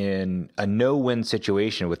Force in a no-win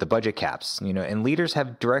situation with the budget caps, and leaders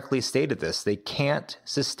have directly stated this. They can't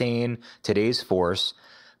sustain today's force,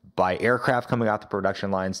 buy aircraft coming off the production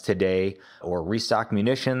lines today, or restock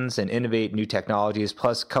munitions and innovate new technologies,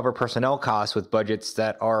 plus cover personnel costs with budgets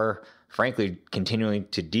that are frankly continuing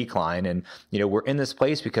to decline. And, we're in this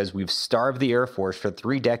place because we've starved the Air Force for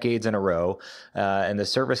 3 decades in a row, and the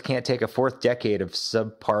service can't take a 4th decade of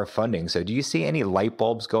subpar funding. So do you see any light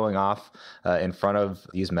bulbs going off in front of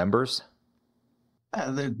these members?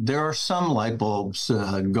 There are some light bulbs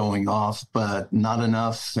going off, but not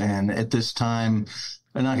enough. And at this time,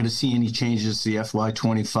 we're not going to see any changes to the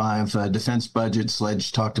FY25 defense budget.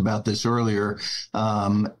 Sledge talked about this earlier,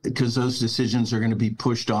 because those decisions are going to be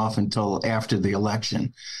pushed off until after the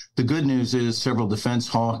election. The good news is several Defense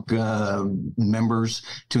Hawk members,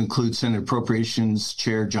 to include Senate Appropriations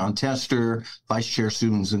Chair John Tester, Vice Chair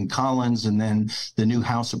Susan Collins, and then the new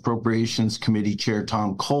House Appropriations Committee Chair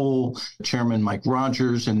Tom Cole, Chairman Mike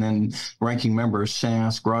Rogers, and then Ranking Member of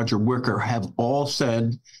SASC Roger Wicker have all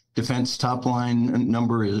said defense top line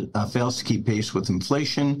number fails to keep pace with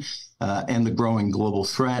inflation and the growing global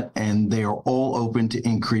threat, and they are all open to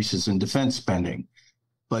increases in defense spending.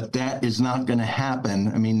 But that is not going to happen.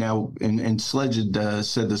 I mean, now, and Sledge had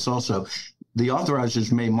said this also, the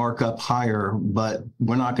authorizers may mark up higher, but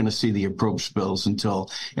we're not going to see the approach bills until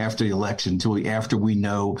after the election, until after we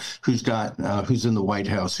know who's in the White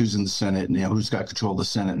House, who's in the Senate, and who's got control of the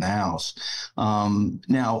Senate and the House.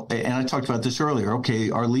 Now, and I talked about this earlier,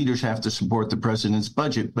 okay, our leaders have to support the president's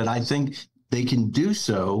budget, but I think they can do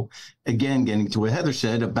so, again, getting to what Heather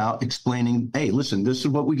said about explaining, hey, listen, this is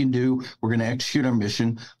what we can do. We're going to execute our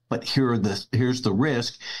mission, but here's the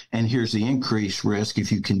risk, and here's the increased risk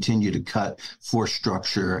if you continue to cut force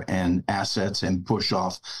structure and assets and push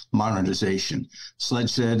off modernization.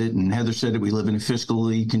 Sledge said it, and Heather said it, we live in a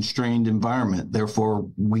fiscally constrained environment. Therefore,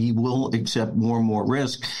 we will accept more and more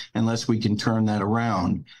risk unless we can turn that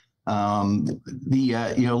around.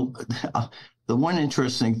 The one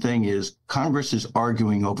interesting thing is Congress is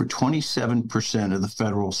arguing over 27% of the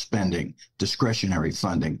federal spending, discretionary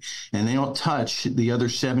funding, and they don't touch the other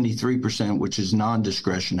 73%, which is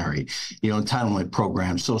non-discretionary, entitlement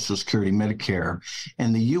programs, Social Security, Medicare.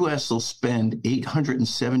 And the U.S. will spend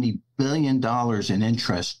 $870 billion in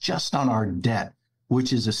interest just on our debt,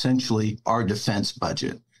 which is essentially our defense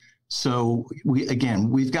budget. So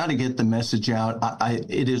we've got to get the message out.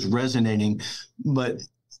 It is resonating, but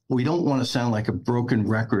we don't want to sound like a broken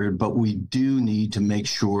record, but we do need to make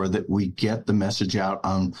sure that we get the message out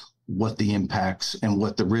on what the impacts and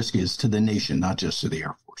what the risk is to the nation, not just to the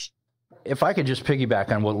Air Force. If I could just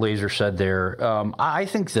piggyback on what Laser said there, I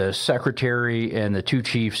think the Secretary and the 2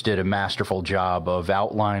 chiefs did a masterful job of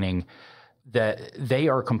outlining that they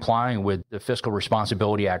are complying with the Fiscal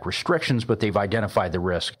Responsibility Act restrictions, but they've identified the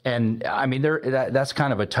risk. And I mean, that's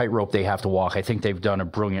kind of a tightrope they have to walk. I think they've done a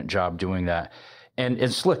brilliant job doing that.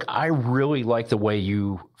 And Slick, I really like the way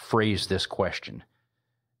you phrased this question.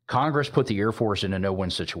 Congress put the Air Force in a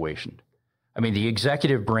no-win situation. I mean, the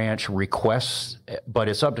executive branch requests, but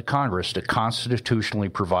it's up to Congress to constitutionally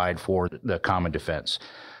provide for the common defense.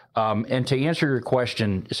 And to answer your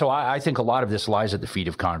question, so I think a lot of this lies at the feet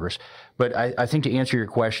of Congress, but I think to answer your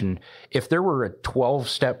question, if there were a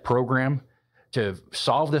 12-step program to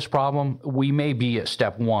solve this problem, we may be at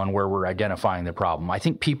step 1 where we're identifying the problem. I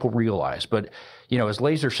think people realize, but as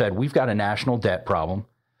Laser said, we've got a national debt problem,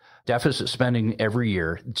 deficit spending every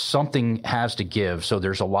year. Something has to give, so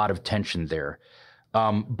there's a lot of tension there.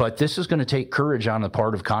 But this is going to take courage on the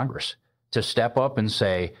part of Congress to step up and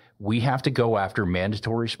say, we have to go after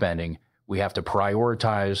mandatory spending. We have to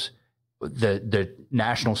prioritize the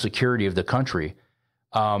national security of the country.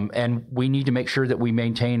 And we need to make sure that we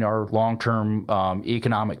maintain our long-term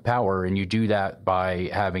economic power. And you do that by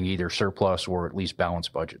having either surplus or at least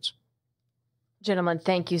balanced budgets. Gentlemen,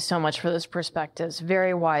 thank you so much for those perspectives.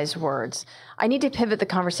 Very wise words. I need to pivot the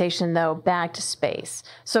conversation, though, back to space.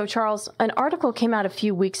 So, Charles, an article came out a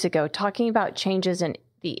few weeks ago talking about changes in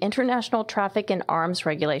the International Traffic in Arms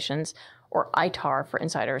Regulations, or ITAR for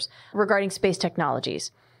insiders, regarding space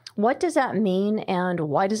technologies. What does that mean, and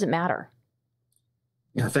why does it matter?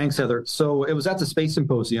 Yeah, thanks, Heather. So it was at the Space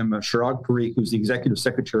Symposium, Chirag Parikh, who's the executive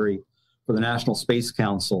secretary for the National Space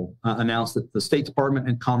Council, announced that the State Department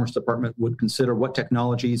and Commerce Department would consider what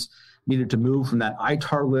technologies needed to move from that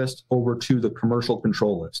ITAR list over to the commercial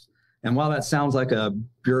control list. And while that sounds like a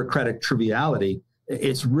bureaucratic triviality,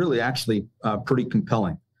 it's really actually pretty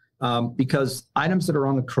compelling because items that are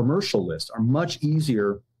on the commercial list are much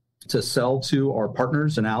easier to sell to our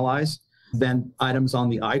partners and allies than items on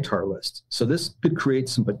the ITAR list. So this could create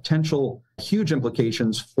some potential huge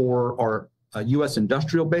implications for our U.S.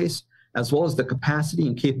 industrial base, as well as the capacity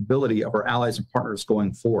and capability of our allies and partners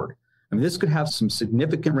going forward. I mean, this could have some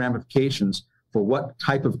significant ramifications for what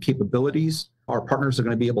type of capabilities our partners are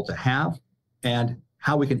going to be able to have and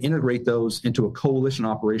how we can integrate those into a coalition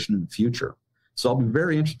operation in the future. So I'll be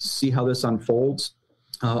very interested to see how this unfolds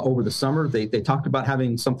over the summer. They talked about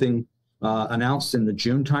having something announced in the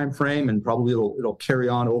June timeframe, and probably it'll carry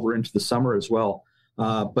on over into the summer as well.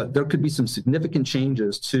 But there could be some significant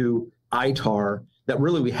changes to ITAR that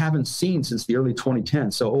really we haven't seen since the early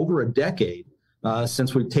 2010s. So over a decade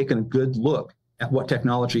since we've taken a good look at what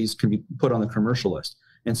technologies can be put on the commercial list.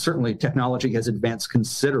 And certainly technology has advanced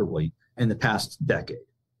considerably in the past decade.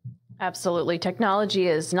 Absolutely. Technology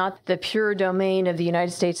is not the pure domain of the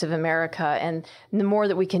United States of America. And the more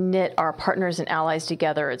that we can knit our partners and allies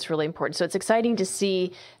together, it's really important. So it's exciting to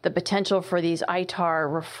see the potential for these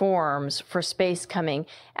ITAR reforms for space coming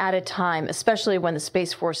at a time, especially when the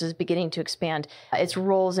Space Force is beginning to expand its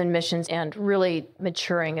roles and missions and really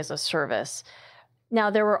maturing as a service. Now,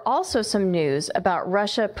 there were also some news about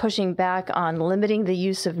Russia pushing back on limiting the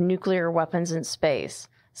use of nuclear weapons in space.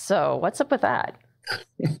 So what's up with that?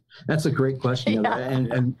 That's a great question. Yeah.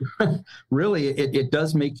 And really, it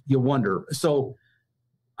does make you wonder. So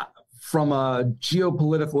from a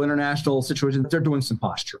geopolitical international situation, they're doing some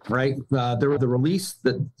posture, right? There was the release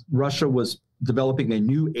that Russia was developing a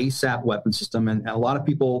new ASAP weapon system, and a lot of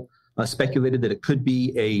people speculated that it could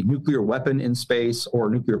be a nuclear weapon in space or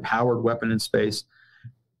a nuclear-powered weapon in space.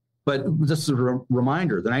 But just as a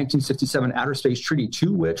reminder, the 1967 Outer Space Treaty,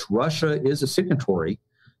 to which Russia is a signatory,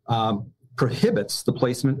 prohibits the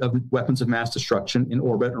placement of weapons of mass destruction in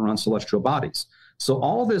orbit or on celestial bodies. So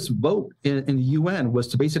all this vote in the UN was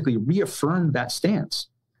to basically reaffirm that stance.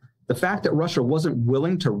 The fact that Russia wasn't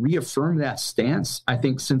willing to reaffirm that stance, I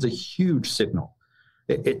think, sends a huge signal.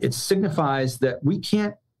 It signifies that we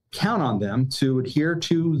can't count on them to adhere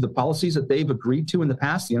to the policies that they've agreed to in the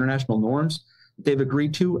past, the international norms that they've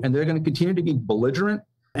agreed to, and they're going to continue to be belligerent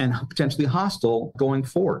and potentially hostile going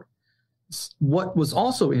forward. What was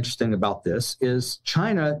also interesting about this is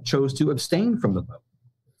China chose to abstain from the vote.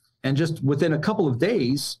 And just within a couple of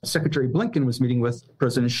days, Secretary Blinken was meeting with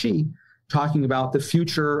President Xi, talking about the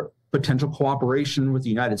future potential cooperation with the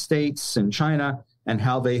United States and China and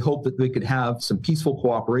how they hope that they could have some peaceful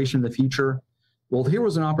cooperation in the future. Well, here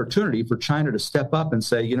was an opportunity for China to step up and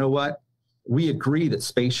say, you know what? We agree that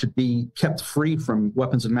space should be kept free from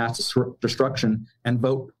weapons of mass destruction, and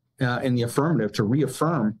vote in the affirmative to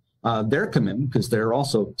reaffirm their commitment, because they're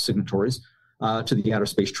also signatories to the Outer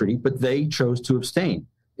Space Treaty, but they chose to abstain.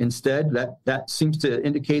 Instead, that seems to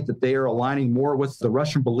indicate that they are aligning more with the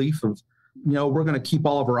Russian belief of, we're going to keep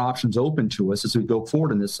all of our options open to us as we go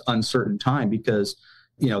forward in this uncertain time, because,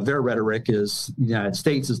 their rhetoric is the United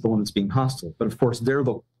States is the one that's being hostile. But of course,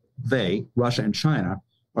 Russia and China,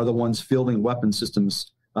 are the ones fielding weapon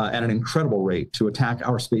systems at an incredible rate to attack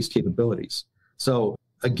our space capabilities. So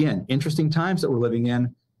again, interesting times that we're living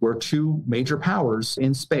in, where two major powers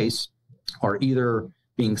in space are either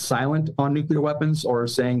being silent on nuclear weapons or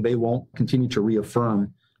saying they won't continue to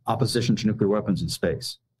reaffirm opposition to nuclear weapons in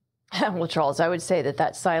space. Well, Charles, I would say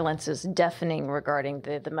that silence is deafening regarding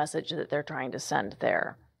the message that they're trying to send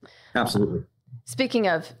there. Absolutely. Speaking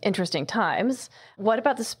of interesting times, what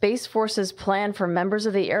about the Space Force's plan for members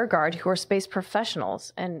of the Air Guard who are space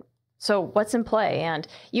professionals? And so what's in play? And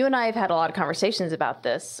you and I have had a lot of conversations about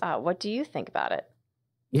this. What do you think about it?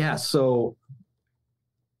 Yeah, so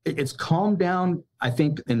It's calmed down, I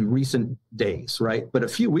think, in recent days, right? But a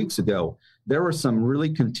few weeks ago, there was some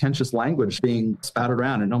really contentious language being spouted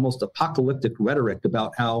around and almost apocalyptic rhetoric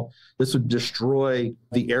about how this would destroy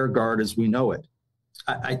the Air Guard as we know it.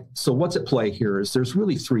 So what's at play here is there's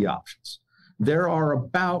really three options. There are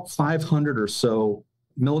about 500 or so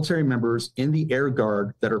military members in the Air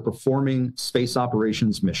Guard that are performing space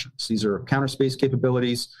operations missions. These are counter space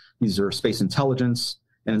capabilities, these are space intelligence,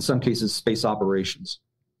 and in some cases, space operations.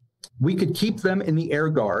 We could keep them in the Air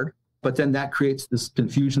Guard, but then that creates this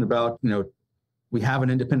confusion about, we have an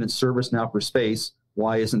independent service now for space.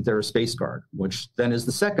 Why isn't there a Space Guard? Which then is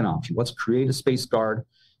the second option. Let's create a Space Guard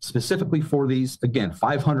specifically for these, again,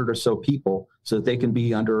 500 or so people so that they can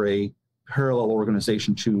be under a parallel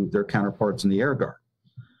organization to their counterparts in the Air Guard.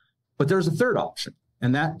 But there's a third option,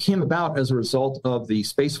 and that came about as a result of the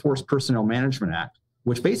Space Force Personnel Management Act,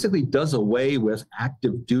 which basically does away with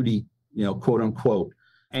active duty, quote unquote,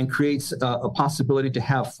 and creates a possibility to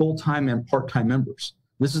have full-time and part-time members.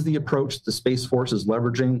 This is the approach the Space Force is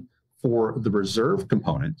leveraging for the reserve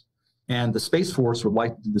component, and the Space Force would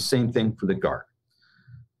like to do the same thing for the Guard.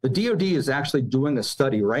 The DoD is actually doing a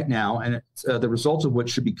study right now, and the results of which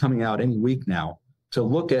should be coming out any week now, to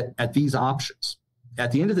look at these options.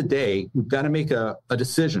 At the end of the day, we've got to make a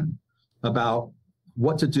decision about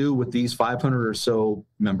what to do with these 500 or so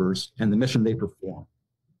members and the mission they perform.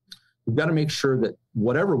 We've got to make sure that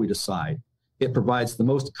whatever we decide, it provides the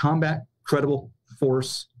most combat credible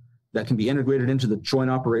force that can be integrated into the joint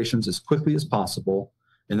operations as quickly as possible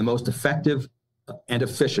in the most effective and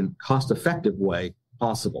efficient, cost-effective way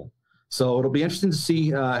possible. So it'll be interesting to see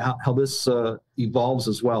how this evolves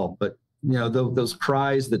as well. But those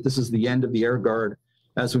cries that this is the end of the Air Guard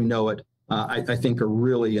as we know it, I think are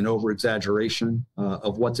really an over-exaggeration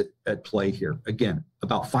of what's at play here. Again,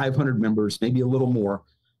 about 500 members, maybe a little more,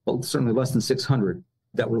 but certainly less than 600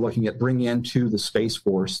 that we're looking at bringing into the Space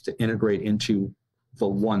Force to integrate into the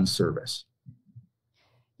one service.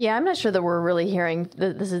 Yeah, I'm not sure that we're really hearing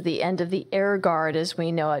that this is the end of the Air Guard as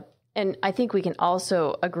we know it. And I think we can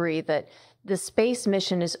also agree that the space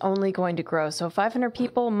mission is only going to grow. So 500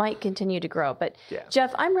 people might continue to grow. But yeah.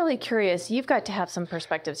 Jeff, I'm really curious. You've got to have some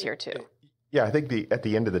perspectives here too. Yeah, I think at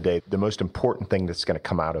the end of the day, the most important thing that's going to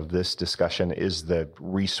come out of this discussion is the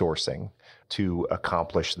resourcing to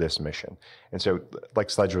accomplish this mission. And so, like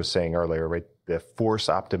Sledge was saying earlier, right, the force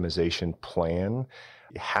optimization plan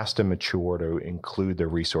has to mature to include the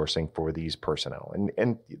resourcing for these personnel.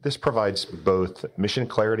 And this provides both mission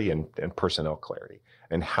clarity and personnel clarity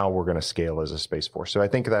and how we're going to scale as a Space Force. So I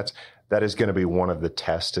think that is going to be one of the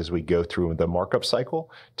tests as we go through the markup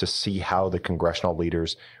cycle to see how the congressional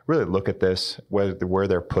leaders really look at this, where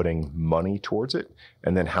they're putting money towards it,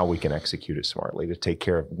 and then how we can execute it smartly to take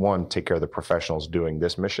care of the professionals doing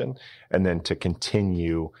this mission, and then to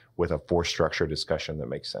continue with a force structure discussion that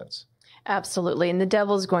makes sense. Absolutely. And the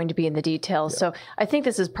devil's going to be in the details. Yeah. So I think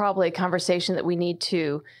this is probably a conversation that we need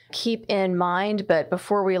to keep in mind. But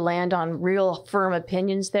before we land on real firm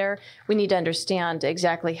opinions there, we need to understand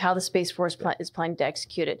exactly how the Space Force is planning to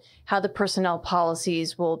execute it, how the personnel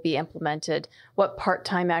policies will be implemented, what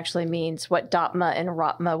part-time actually means, what DOTMA and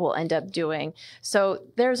ROTMA will end up doing. So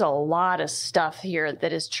there's a lot of stuff here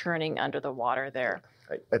that is churning under the water there.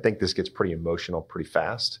 I think this gets pretty emotional pretty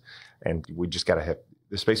fast. And we just got to have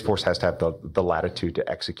the Space Force has to have the latitude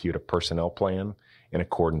to execute a personnel plan in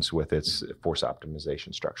accordance with its force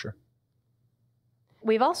optimization structure.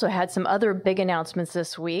 We've also had some other big announcements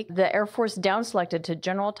this week. The Air Force down-selected to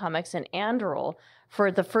General Atomics and Anduril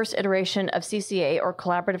for the first iteration of CCA, or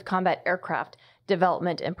Collaborative Combat Aircraft,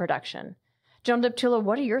 development and production. General Deptula,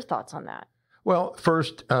 what are your thoughts on that? Well,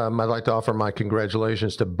 first, I'd like to offer my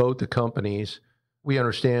congratulations to both the companies. We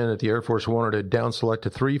understand that the Air Force wanted to down-select to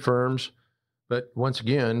 3 firms, but once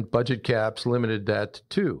again, budget caps limited that to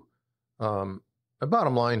 2. The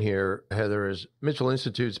bottom line here, Heather, is Mitchell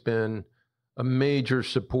Institute's been a major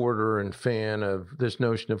supporter and fan of this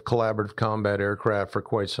notion of collaborative combat aircraft for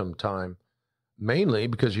quite some time, mainly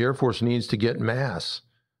because the Air Force needs to get mass.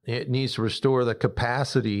 It needs to restore the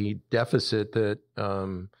capacity deficit that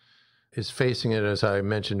is facing it, as I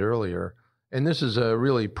mentioned earlier. And this is a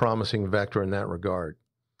really promising vector in that regard.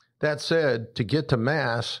 That said, to get to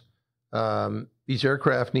mass, these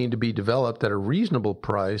aircraft need to be developed at a reasonable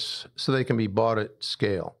price so they can be bought at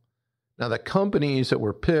scale. Now, the companies that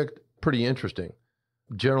were picked, pretty interesting.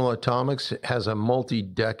 General Atomics has a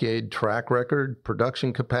multi-decade track record,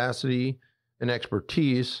 production capacity, and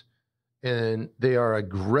expertise, and they are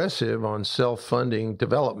aggressive on self-funding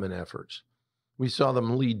development efforts. We saw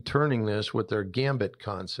them lead turning this with their Gambit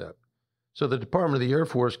concept. So the Department of the Air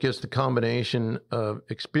Force gets the combination of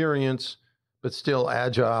experience, but still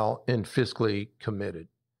agile and fiscally committed.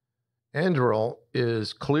 Anduril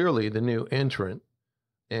is clearly the new entrant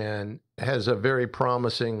and has a very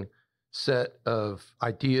promising set of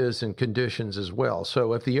ideas and conditions as well.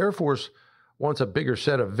 So if the Air Force wants a bigger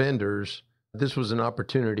set of vendors, this was an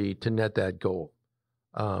opportunity to net that goal.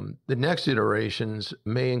 The next iterations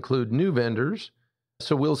may include new vendors.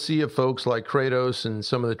 So we'll see if folks like Kratos and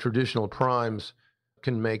some of the traditional primes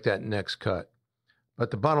can make that next cut.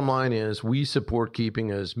 But the bottom line is we support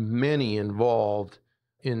keeping as many involved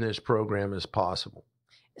in this program as possible.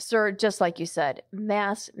 Sir, just like you said,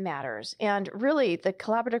 mass matters. And really, the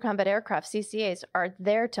Collaborative Combat Aircraft, CCAs, are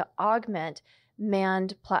there to augment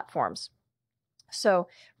manned platforms. So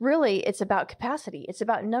really, it's about capacity. It's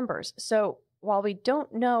about numbers. So while we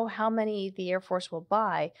don't know how many the Air Force will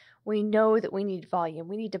buy, we know that we need volume.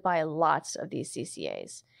 We need to buy lots of these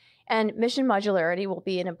CCAs. And mission modularity will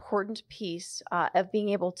be an important piece of being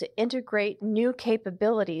able to integrate new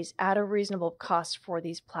capabilities at a reasonable cost for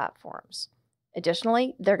these platforms.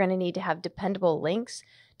 Additionally, they're going to need to have dependable links,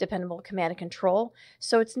 dependable command and control.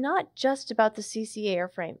 So it's not just about the CCA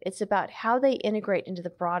airframe. It's about how they integrate into the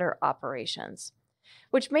broader operations,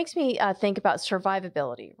 which makes me think about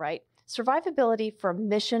survivability, right? Survivability for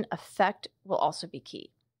mission effect will also be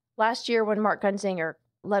key. Last year, when Mark Gunzinger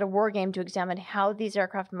led a war game to examine how these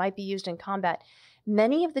aircraft might be used in combat,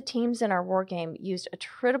 many of the teams in our war game used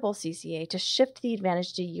attritable CCA to shift the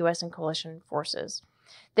advantage to U.S. and coalition forces.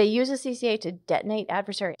 They use a CCA to detonate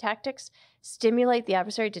adversary tactics, stimulate the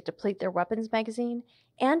adversary to deplete their weapons magazine,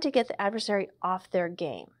 and to get the adversary off their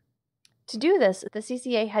game. To do this, the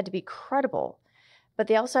CCA had to be credible, but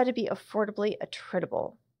they also had to be affordably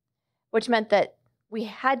attritable, which meant that they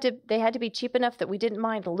had to be cheap enough that we didn't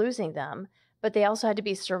mind losing them, but they also had to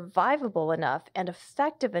be survivable enough and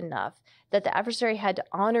effective enough that the adversary had to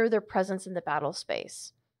honor their presence in the battle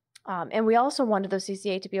space. And we also wanted those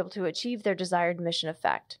CCA to be able to achieve their desired mission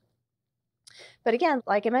effect. But again,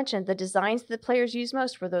 like I mentioned, the designs that players use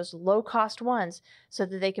most were those low-cost ones so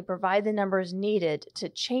that they could provide the numbers needed to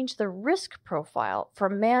change the risk profile for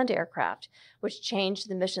manned aircraft, which changed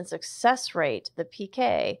the mission success rate, the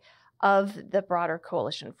PK, of the broader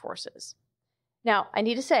coalition forces. Now, I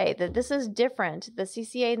need to say that this is different. The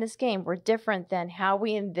CCA in this game were different than how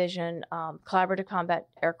we envision collaborative combat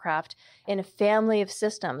aircraft in a family of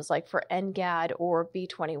systems like for NGAD or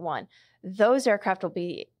B-21. Those aircraft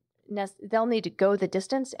they'll need to go the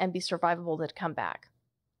distance and be survivable to come back.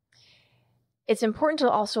 It's important to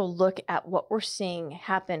also look at what we're seeing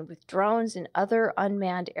happen with drones and other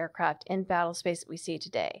unmanned aircraft in battle space that we see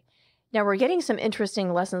today. Now, we're getting some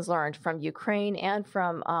interesting lessons learned from Ukraine and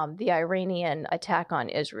from the Iranian attack on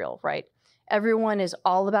Israel, right? Everyone is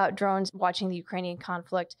all about drones watching the Ukrainian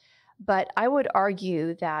conflict, but I would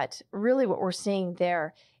argue that really what we're seeing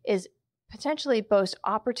there is potentially both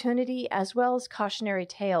opportunity as well as cautionary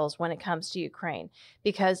tales when it comes to Ukraine.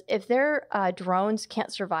 Because if their drones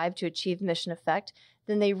can't survive to achieve mission effect,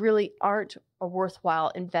 then they really aren't worthwhile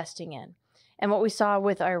investing in. And what we saw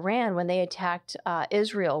with Iran when they attacked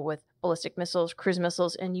Israel with ballistic missiles, cruise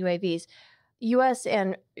missiles, and UAVs, U.S.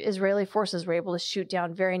 and Israeli forces were able to shoot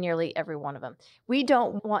down very nearly every one of them. We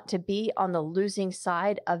don't want to be on the losing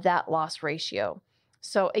side of that loss ratio.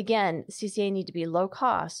 So again, CCA need to be low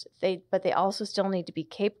cost, but they also still need to be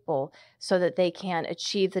capable so that they can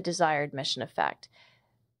achieve the desired mission effect.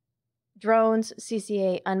 Drones,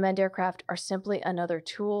 CCA, unmanned aircraft are simply another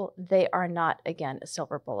tool. They are not, again, a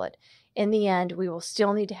silver bullet. In the end, we will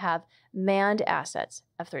still need to have manned assets,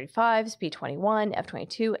 F-35s, B-21,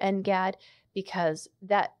 F-22, NGAD, because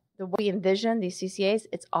the way we envision these CCAs,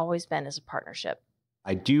 it's always been as a partnership.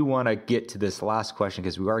 I do want to get to this last question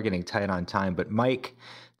because we are getting tight on time, but Mike,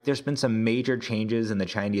 there's been some major changes in the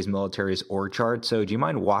Chinese military's org chart. So do you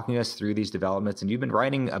mind walking us through these developments? And you've been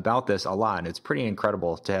writing about this a lot, and it's pretty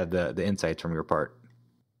incredible to have the insights from your part.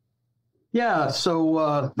 Yeah,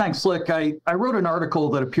 so thanks, Slick. I wrote an article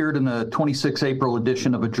that appeared in the 26 April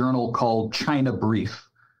edition of a journal called China Brief.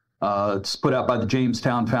 It's put out by the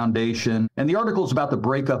Jamestown Foundation. And the article is about the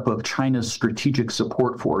breakup of China's Strategic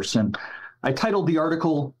Support Force. And I titled the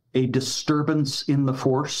article, A Disturbance in the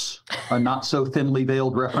Force, a not so thinly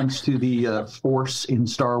veiled reference to the Force in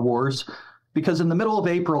Star Wars. Because in the middle of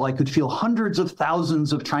April, I could feel hundreds of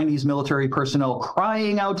thousands of Chinese military personnel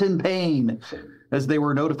crying out in pain as they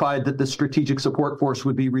were notified that the Strategic Support Force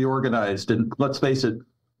would be reorganized. And let's face it,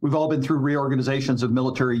 we've all been through reorganizations of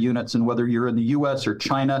military units, and whether you're in the U.S. or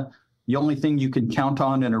China, the only thing you can count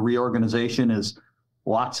on in a reorganization is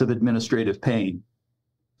lots of administrative pain.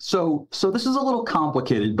 So this is a little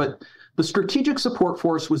complicated, but the Strategic Support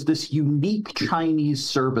Force was this unique Chinese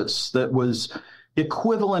service that was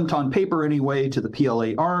equivalent on paper anyway to the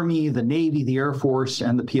PLA Army, the Navy, the Air Force,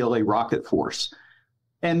 and the PLA Rocket Force.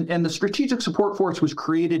 And the Strategic Support Force was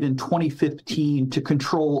created in 2015 to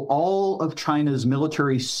control all of China's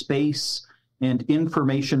military space and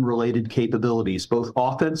information-related capabilities, both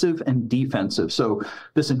offensive and defensive. So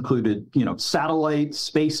this included, satellites,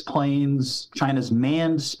 space planes, China's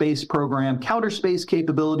manned space program, counter space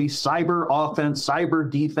capabilities, cyber offense, cyber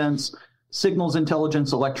defense, signals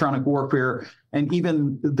intelligence, electronic warfare, and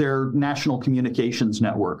even their national communications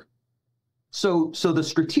network. So the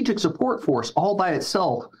Strategic Support Force, all by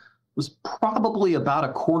itself, was probably about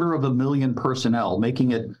 250,000 personnel,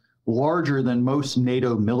 making it larger than most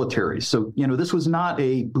NATO militaries. So, this was not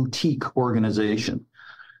a boutique organization.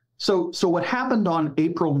 So what happened on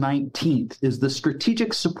April 19th is the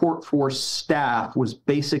Strategic Support Force staff was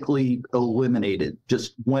basically eliminated,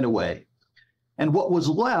 just went away. And what was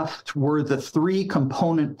left were the three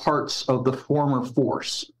component parts of the former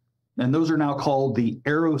force. And those are now called the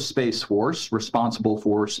Aerospace Force, responsible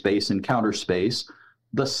for space and counter space,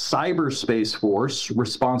 the Cyberspace Force,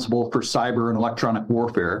 responsible for cyber and electronic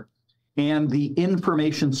warfare, and the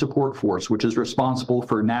Information Support Force, which is responsible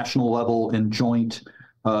for national level and joint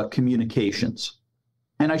communications.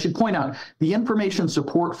 And I should point out, the Information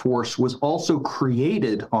Support Force was also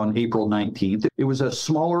created on April 19th. It was a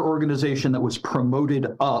smaller organization that was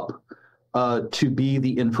promoted up to be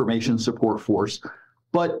the Information Support Force.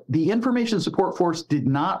 But the Information Support Force did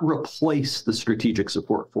not replace the Strategic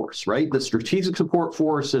Support Force, right? The Strategic Support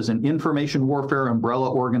Force as an information warfare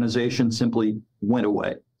umbrella organization simply went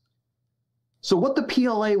away. So what the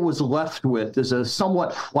PLA was left with is a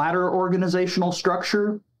somewhat flatter organizational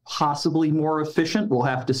structure, possibly more efficient, we'll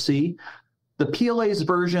have to see. The PLA's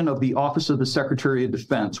version of the Office of the Secretary of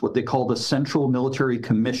Defense, what they call the Central Military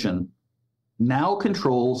Commission, now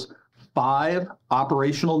controls 5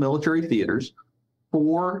 operational military theaters,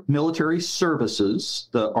 4 military services,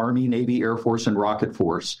 the Army, Navy, Air Force, and Rocket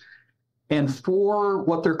Force, and 4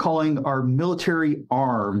 what they're calling our military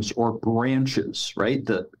arms or branches, right?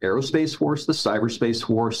 The Aerospace Force, the Cyberspace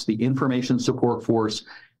Force, the Information Support Force,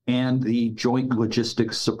 and the Joint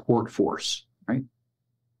Logistics Support Force, right?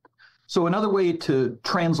 So another way to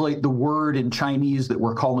translate the word in Chinese that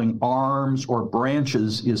we're calling arms or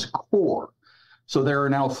branches is corps. So there are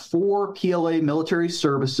now 4 PLA military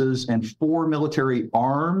services and 4 military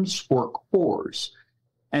arms or corps.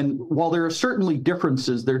 And while there are certainly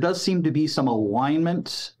differences, there does seem to be some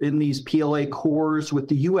alignment in these PLA corps with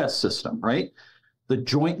the U.S. system, right? The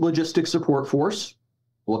Joint Logistics Support Force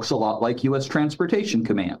looks a lot like U.S. Transportation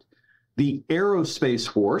Command. The Aerospace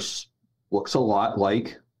Force looks a lot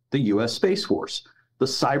like the U.S. Space Force. The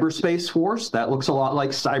Cyberspace Force, that looks a lot like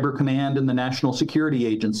Cyber Command and the National Security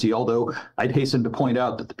Agency, although I'd hasten to point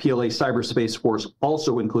out that the PLA Cyberspace Force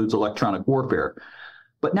also includes electronic warfare.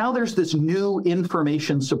 But now there's this new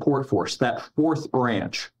Information Support Force, that 4th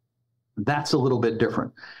branch. That's a little bit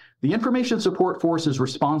different. The Information Support Force is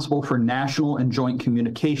responsible for national and joint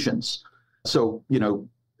communications. So,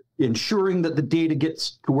 ensuring that the data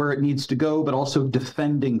gets to where it needs to go, but also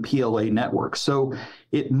defending PLA networks. So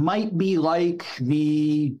it might be like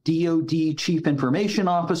the DoD Chief Information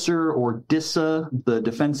Officer or DISA, the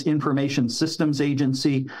Defense Information Systems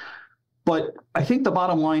Agency. But I think the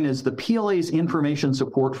bottom line is the PLA's Information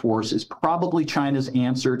Support Force is probably China's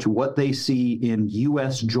answer to what they see in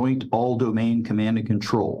U.S. Joint All-Domain Command and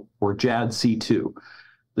Control, or JADC2.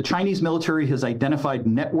 The Chinese military has identified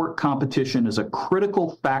network competition as a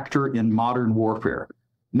critical factor in modern warfare.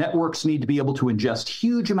 Networks need to be able to ingest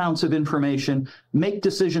huge amounts of information, make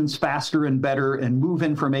decisions faster and better, and move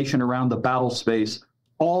information around the battle space,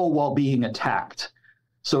 all while being attacked.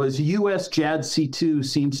 So as U.S. JADC2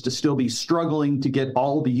 seems to still be struggling to get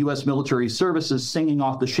all the U.S. military services singing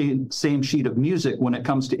off the same sheet of music when it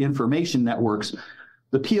comes to information networks,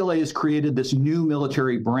 the PLA has created this new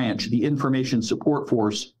military branch, the Information Support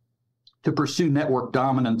Force, to pursue network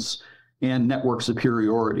dominance and network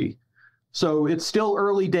superiority. So it's still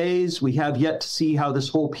early days. We have yet to see how this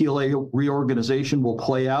whole PLA reorganization will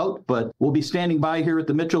play out, but we'll be standing by here at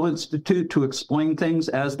the Mitchell Institute to explain things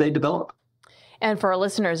as they develop. And for our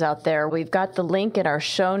listeners out there, we've got the link in our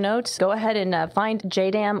show notes. Go ahead and find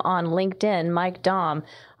JDAM on LinkedIn, Mike Daum.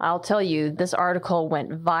 I'll tell you, this article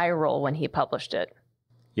went viral when he published it.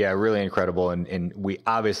 Yeah, really incredible. And we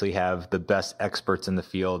obviously have the best experts in the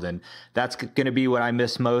field. And that's going to be what I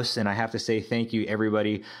miss most. And I have to say thank you,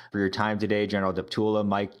 everybody, for your time today. General Deptula,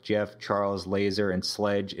 Mike, Jeff, Charles, Laser, and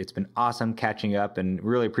Sledge. It's been awesome catching up and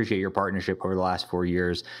really appreciate your partnership over the last 4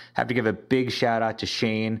 years. Have to give a big shout out to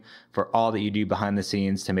Shane for all that you do behind the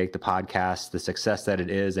scenes to make the podcast the success that it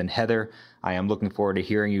is. And Heather, I am looking forward to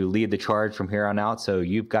hearing you lead the charge from here on out. So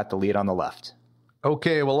you've got the lead on the left.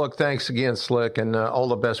 Okay, well, look, thanks again, Slick, and all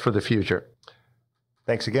the best for the future.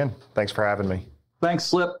 Thanks again. Thanks for having me. Thanks,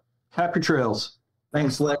 Slip. Happy trails.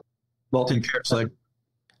 Thanks, Slick. Well taken care of, Slick.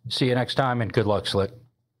 See you next time, and good luck, Slick.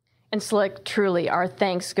 And Slick, truly, our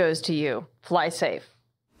thanks goes to you. Fly safe.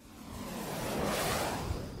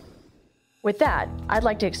 With that, I'd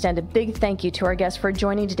like to extend a big thank you to our guests for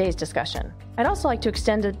joining today's discussion. I'd also like to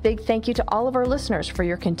extend a big thank you to all of our listeners for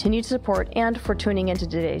your continued support and for tuning into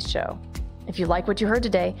today's show. If you like what you heard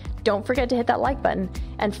today, don't forget to hit that like button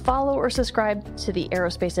and follow or subscribe to the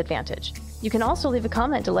Aerospace Advantage. You can also leave a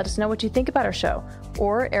comment to let us know what you think about our show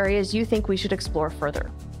or areas you think we should explore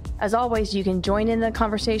further. As always, you can join in the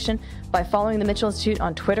conversation by following the Mitchell Institute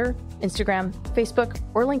on Twitter, Instagram, Facebook,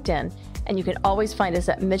 or LinkedIn, and you can always find us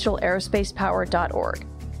at mitchellaerospacepower.org.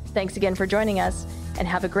 Thanks again for joining us, and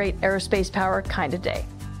have a great aerospace power kind of day.